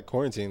kind of like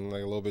quarantine,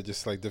 like a little bit,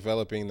 just like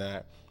developing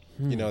that,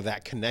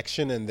 that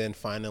connection. And then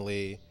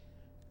finally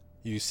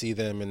you see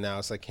them and now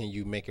it's like, can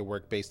you make it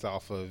work based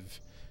off of,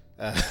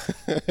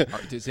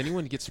 Does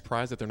anyone get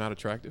surprised that they're not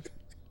attractive?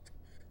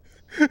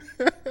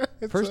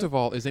 First of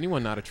all, is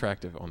anyone not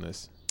attractive on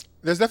this?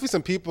 there's definitely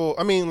some people,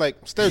 I mean,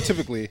 like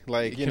stereotypically,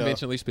 like,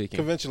 Conventionally speaking.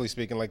 Conventionally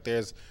speaking, like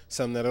there's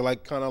some that are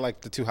like kind of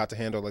like the Too Hot to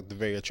Handle, like the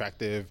very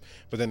attractive,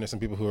 but then there's some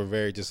people who are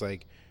very just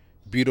like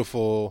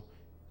beautiful,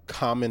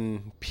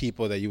 common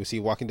people that you would see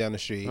walking down the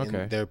street, Okay.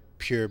 and they're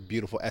pure,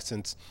 beautiful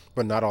essence,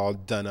 but not all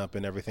done up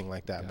and everything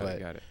like that.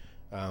 Got it.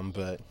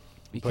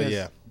 But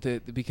yeah,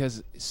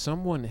 Because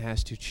someone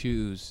has to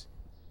choose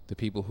the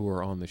people who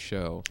are on the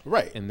show.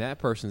 right. And that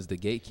person's the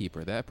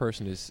gatekeeper. That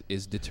person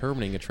is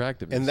determining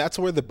attractiveness. And that's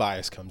where the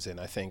bias comes in,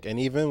 I think. And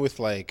even with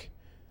like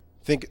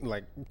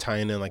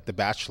tying in like The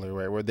Bachelor,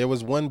 right, where there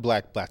was one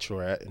black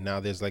bachelorette, and now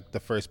there's like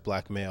the first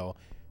black male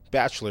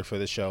bachelor for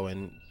the show.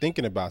 And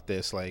thinking about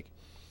this, like,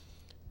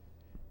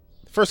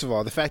 first of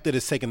all, the fact that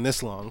it's taken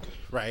this long,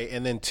 right,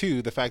 and then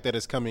two, the fact that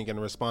it's coming in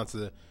response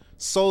to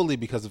solely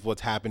because of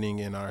what's happening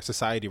in our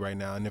society right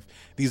now. And if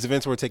these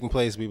events were taking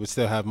place, we would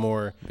still have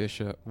more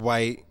Bishop,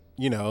 white,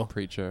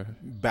 preacher.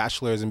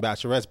 bachelors and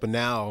bachelorettes, but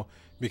now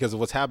because of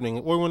what's happening,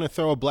 we want to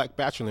throw a black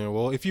bachelor in.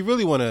 Well, if you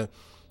really want to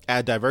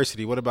add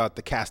diversity, what about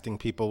the casting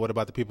people? What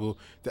about the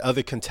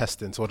other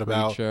contestants? What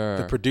about Preacher.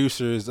 the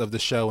producers of the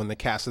show and the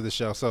cast of the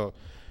show? So,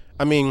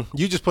 I mean,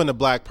 you just putting a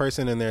black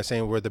person in there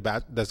saying we're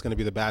that's going to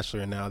be the bachelor,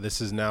 and now this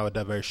is now a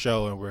diverse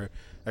show, and we're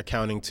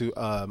accounting to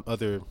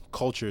other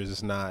cultures.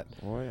 Is not,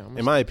 Boy,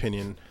 in my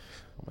opinion,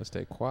 I'm gonna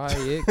stay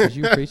quiet because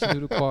you preaching to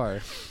the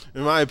choir.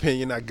 in my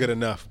opinion, not good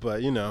enough.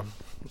 But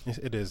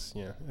it is.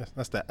 Yeah,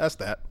 that's that. That's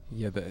that.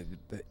 Yeah,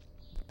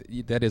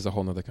 that is a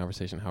whole nother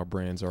conversation. How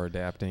brands are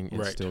adapting and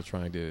Right. still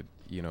trying to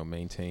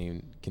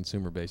maintain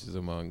consumer bases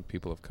among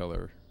people of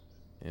color,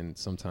 and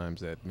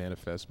sometimes that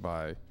manifests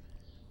by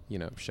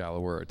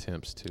shallower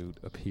attempts to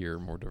appear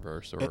more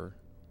diverse or.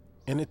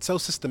 And it's so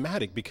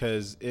systematic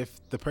because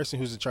if the person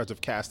who's in charge of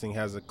casting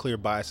has a clear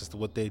bias as to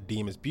what they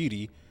deem as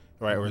beauty,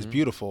 right, or as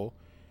beautiful,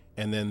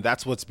 and then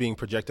that's what's being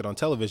projected on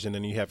television,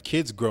 and you have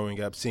kids growing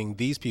up seeing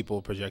these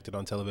people projected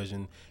on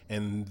television,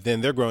 and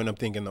then they're growing up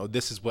thinking, oh,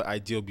 this is what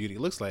ideal beauty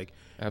looks like,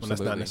 when that's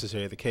Absolutely. not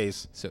necessarily the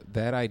case. So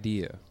that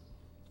idea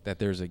that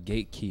there's a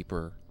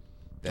gatekeeper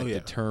that Oh, yeah.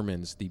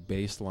 determines the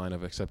baseline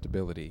of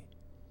acceptability,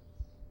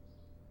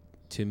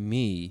 to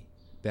me,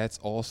 that's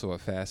also a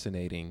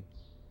fascinating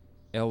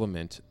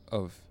element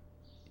of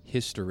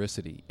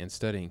historicity and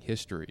studying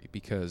history,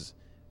 because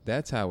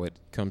that's how it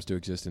comes to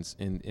existence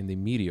in the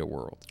media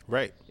world.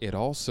 Right. That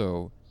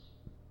also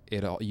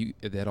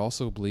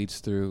bleeds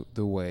through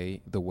the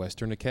way the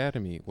Western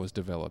Academy was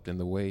developed and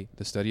the way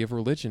the study of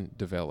religion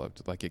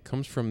developed. Like, it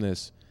comes from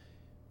this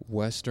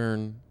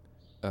Western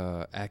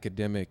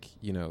academic,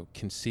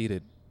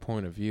 conceited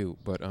point of view.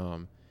 But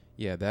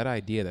that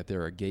idea that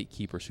there are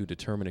gatekeepers who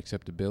determine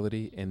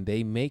acceptability, and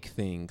they make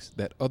things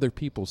that other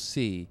people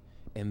see,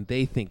 and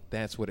they think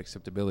that's what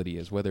acceptability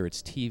is, whether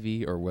it's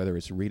TV or whether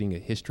it's reading a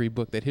history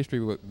book. That history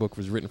book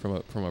was written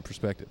from a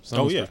perspective. Oh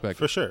Someone's yeah, perspective.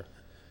 for sure.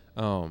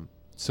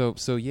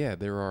 So yeah,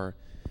 there are,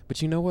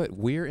 but you know what?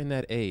 We're in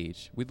that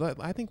age.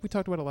 I think we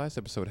talked about it last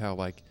episode, how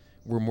like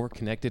we're more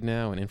connected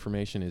now and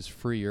information is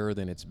freer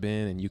than it's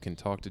been, and you can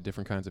talk to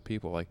different kinds of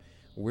people. Like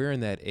we're in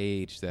that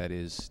age that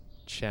is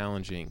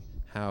challenging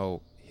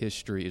how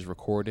history is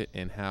recorded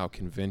and how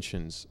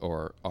conventions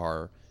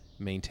are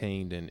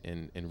maintained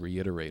and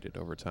reiterated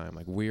over time.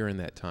 Like we're in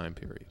that time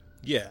period.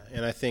 Yeah,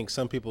 and I think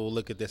some people will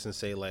look at this and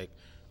say like,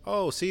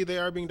 oh, see, they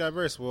are being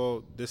diverse.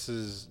 Well, this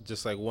is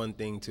just like one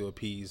thing to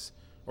appease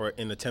or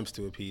in attempts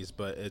to appease,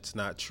 but it's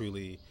not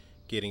truly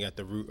getting at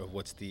the root of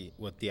what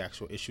the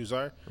actual issues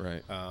are.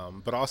 Right.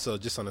 But also,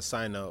 just on a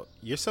side note,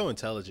 you're so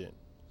intelligent.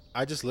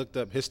 I just looked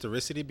up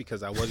historicity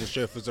because I wasn't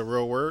sure if it's a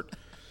real word.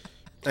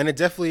 And it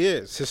definitely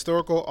is.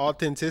 Historical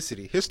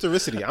authenticity.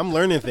 Historicity. I'm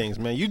learning things,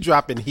 man. You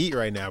dropping heat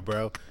right now,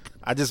 bro.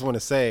 I just want to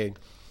say,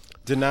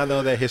 did not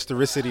know that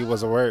historicity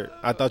was a word.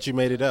 I thought you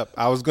made it up.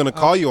 I was going to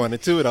call you on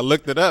it, too, and I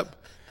looked it up.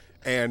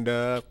 And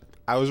I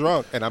was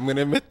wrong, and I'm going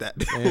to admit that.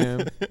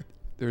 And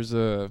there's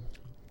I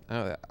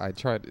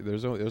tried.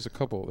 There's a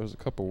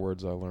couple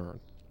words I learned,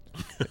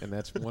 and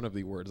that's one of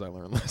the words I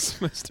learned last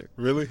semester.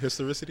 Really,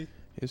 historicity?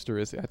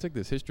 Historicity. I took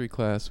this history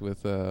class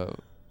with.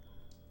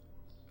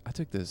 I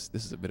took this.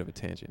 This is a bit of a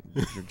tangent.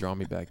 You draw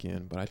me back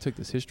in, but I took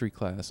this history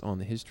class on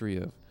the history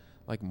of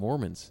like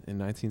Mormons in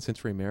 19th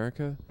century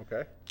America.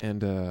 Okay.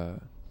 And I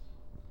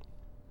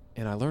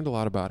learned a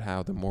lot about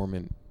how the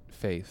Mormon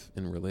faith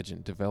and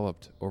religion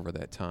developed over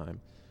that time,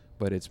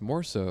 but it's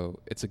more so.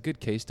 It's a good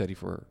case study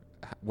for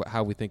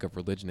how we think of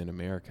religion in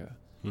America.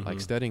 Mm-hmm. Like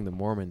studying the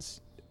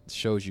Mormons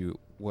shows you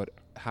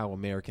how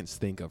Americans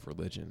think of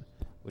religion,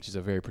 which is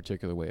a very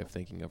particular way of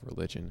thinking of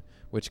religion,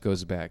 which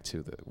goes back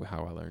to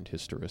how I learned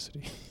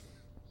historicity.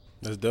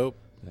 That's dope.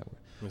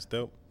 That's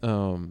dope.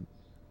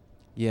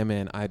 Yeah,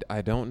 man.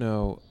 I don't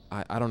know.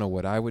 I don't know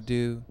what I would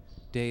do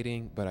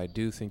dating, but I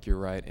do think you're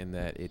right in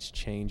that it's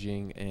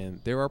changing, and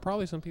there are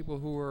probably some people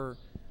who are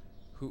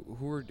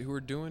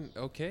doing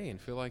okay and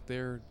feel like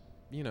they're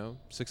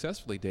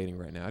successfully dating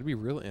right now. I'd be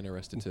real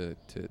interested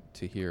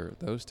to hear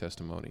those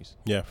testimonies.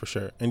 Yeah, for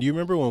sure. And do you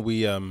remember when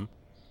we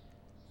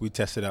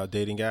tested out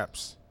dating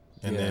apps,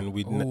 and then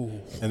we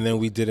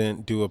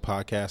didn't do a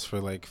podcast for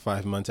like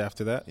 5 months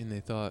after that? And they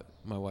thought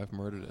my wife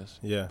murdered us.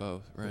 Yeah,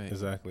 both. Right.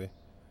 Exactly.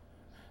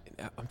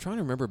 I'm trying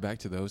to remember back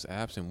to those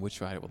apps and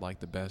which I would like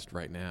the best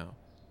right now.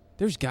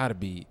 There's got to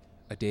be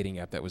a dating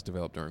app that was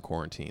developed during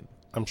quarantine.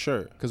 I'm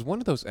sure. Because one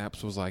of those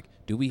apps was like,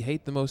 do we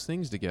hate the most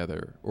things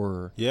together?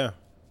 Or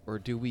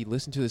do we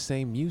listen to the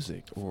same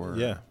music?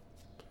 Or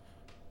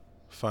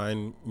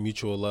find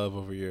mutual love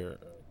over your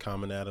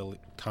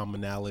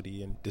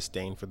commonality and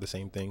disdain for the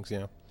same things.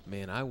 Yeah.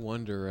 Man, I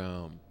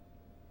wonder,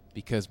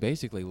 because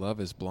basically Love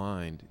is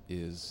Blind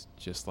is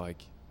just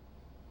like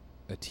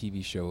a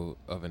TV show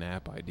of an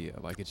app idea.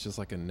 Like it's just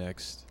like a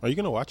next. Are you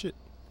going to watch it?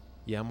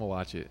 Yeah, I'm going to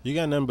watch it. You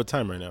got nothing but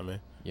time right now, man.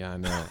 Yeah, I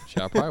know.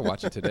 I'll probably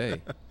watch it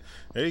today.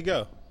 There you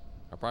go.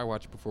 I'll probably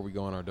watch it before we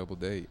go on our double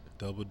date.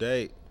 Double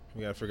date.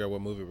 We got to figure out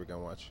what movie we're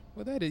going to watch.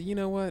 Well, that is, you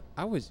know what?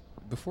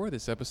 Before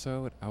this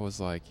episode, I was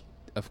like,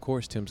 of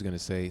course Tim's going to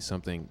say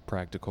something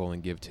practical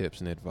and give tips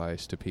and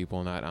advice to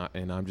people,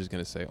 and I'm just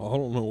going to say, I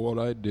don't know what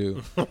I'd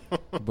do.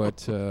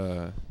 But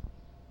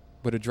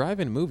a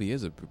drive-in movie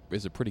is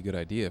a pretty good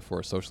idea for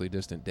a socially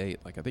distant date.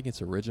 Like I think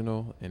it's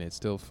original and it's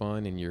still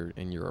fun, and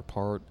you're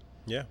apart.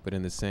 Yeah. But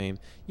in the same,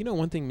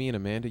 one thing me and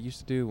Amanda used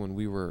to do when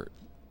we were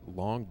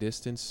long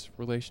distance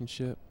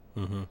relationship,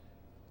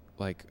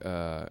 like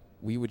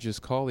we would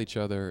just call each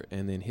other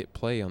and then hit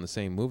play on the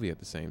same movie at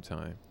the same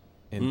time.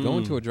 And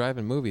going to a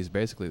drive-in movie is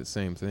basically the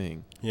same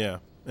thing. Yeah.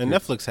 And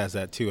Netflix has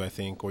that too, I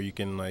think, where you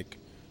can like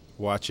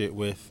watch it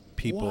with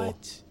people.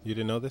 What? You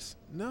didn't know this?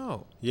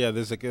 No. Yeah,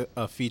 there's like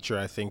a feature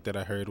I think that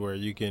I heard where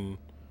you can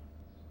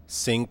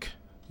sync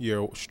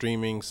your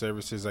streaming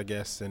services, I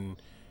guess,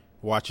 and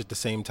watch at the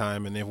same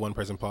time, and if one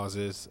person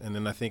pauses, and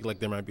then I think like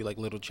there might be like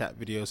little chat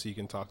videos so you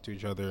can talk to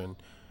each other and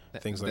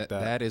things like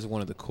that. That is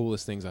one of the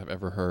coolest things I've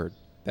ever heard.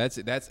 That's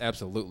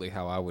absolutely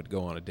how I would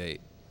go on a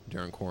date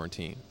during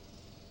quarantine.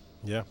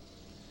 Yeah.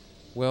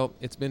 Well,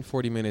 it's been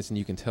 40 minutes, and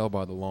you can tell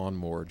by the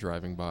lawnmower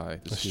driving by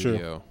the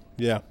studio. True.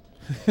 Yeah.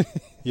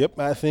 Yep.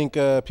 I think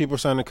people are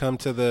starting to come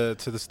to the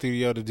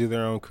studio to do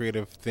their own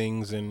creative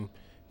things and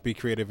be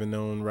creative in their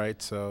own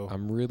right. So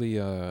I'm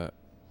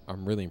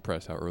really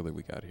impressed how early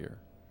we got here.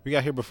 We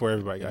got here before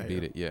everybody got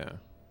here. Beat it. Yeah.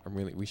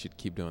 We should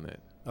keep doing that.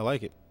 I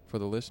like it. For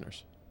the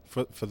listeners.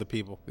 For the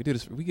people. We do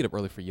this. We get up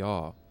early for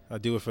y'all. I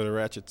do it for the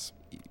ratchets.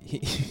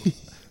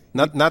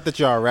 Not that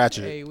y'all are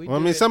ratchet. Hey, I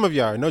mean, some of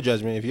y'all are. No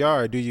judgment. If y'all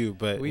are, do you.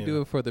 But we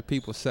do it for the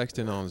people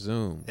sexting on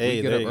Zoom. Hey,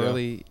 we get up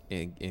early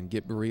and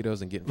get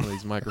burritos and get in front of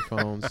these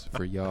microphones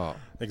for y'all.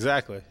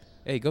 Exactly.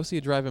 Hey, go see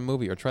a drive-in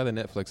movie or try the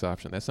Netflix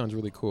option. That sounds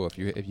really cool. If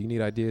you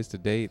need ideas to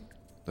date,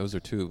 those are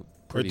two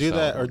pretty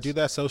solid ones. Or do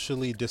that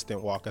socially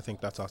distant walk. I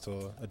think that's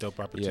also a dope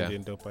opportunity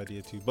and dope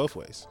idea too. Both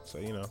ways. So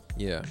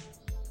Yeah.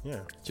 Yeah.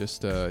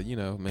 Just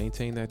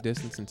maintain that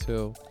distance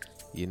until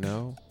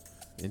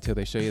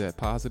they show you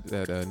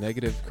that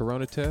negative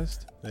corona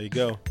test. There you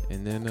go.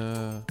 And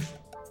then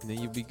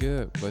you'd be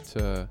good.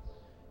 But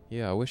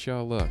yeah, I wish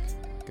y'all luck.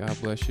 God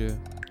bless you.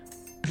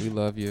 We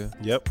love you.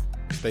 Yep.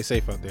 Stay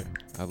safe out there.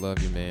 I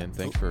love you, man.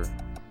 Thanks for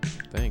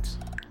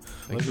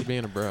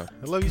being a bro.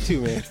 I love you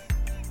too, man.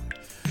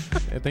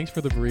 And thanks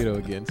for the burrito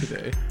again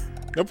today.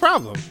 No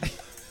problem.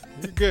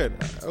 You're good.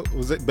 I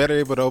was better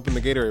able to open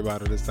the Gatorade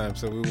bottle this time,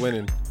 so we're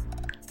winning.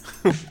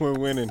 We're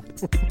winning.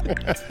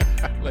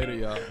 Later,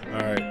 y'all.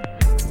 All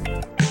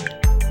right.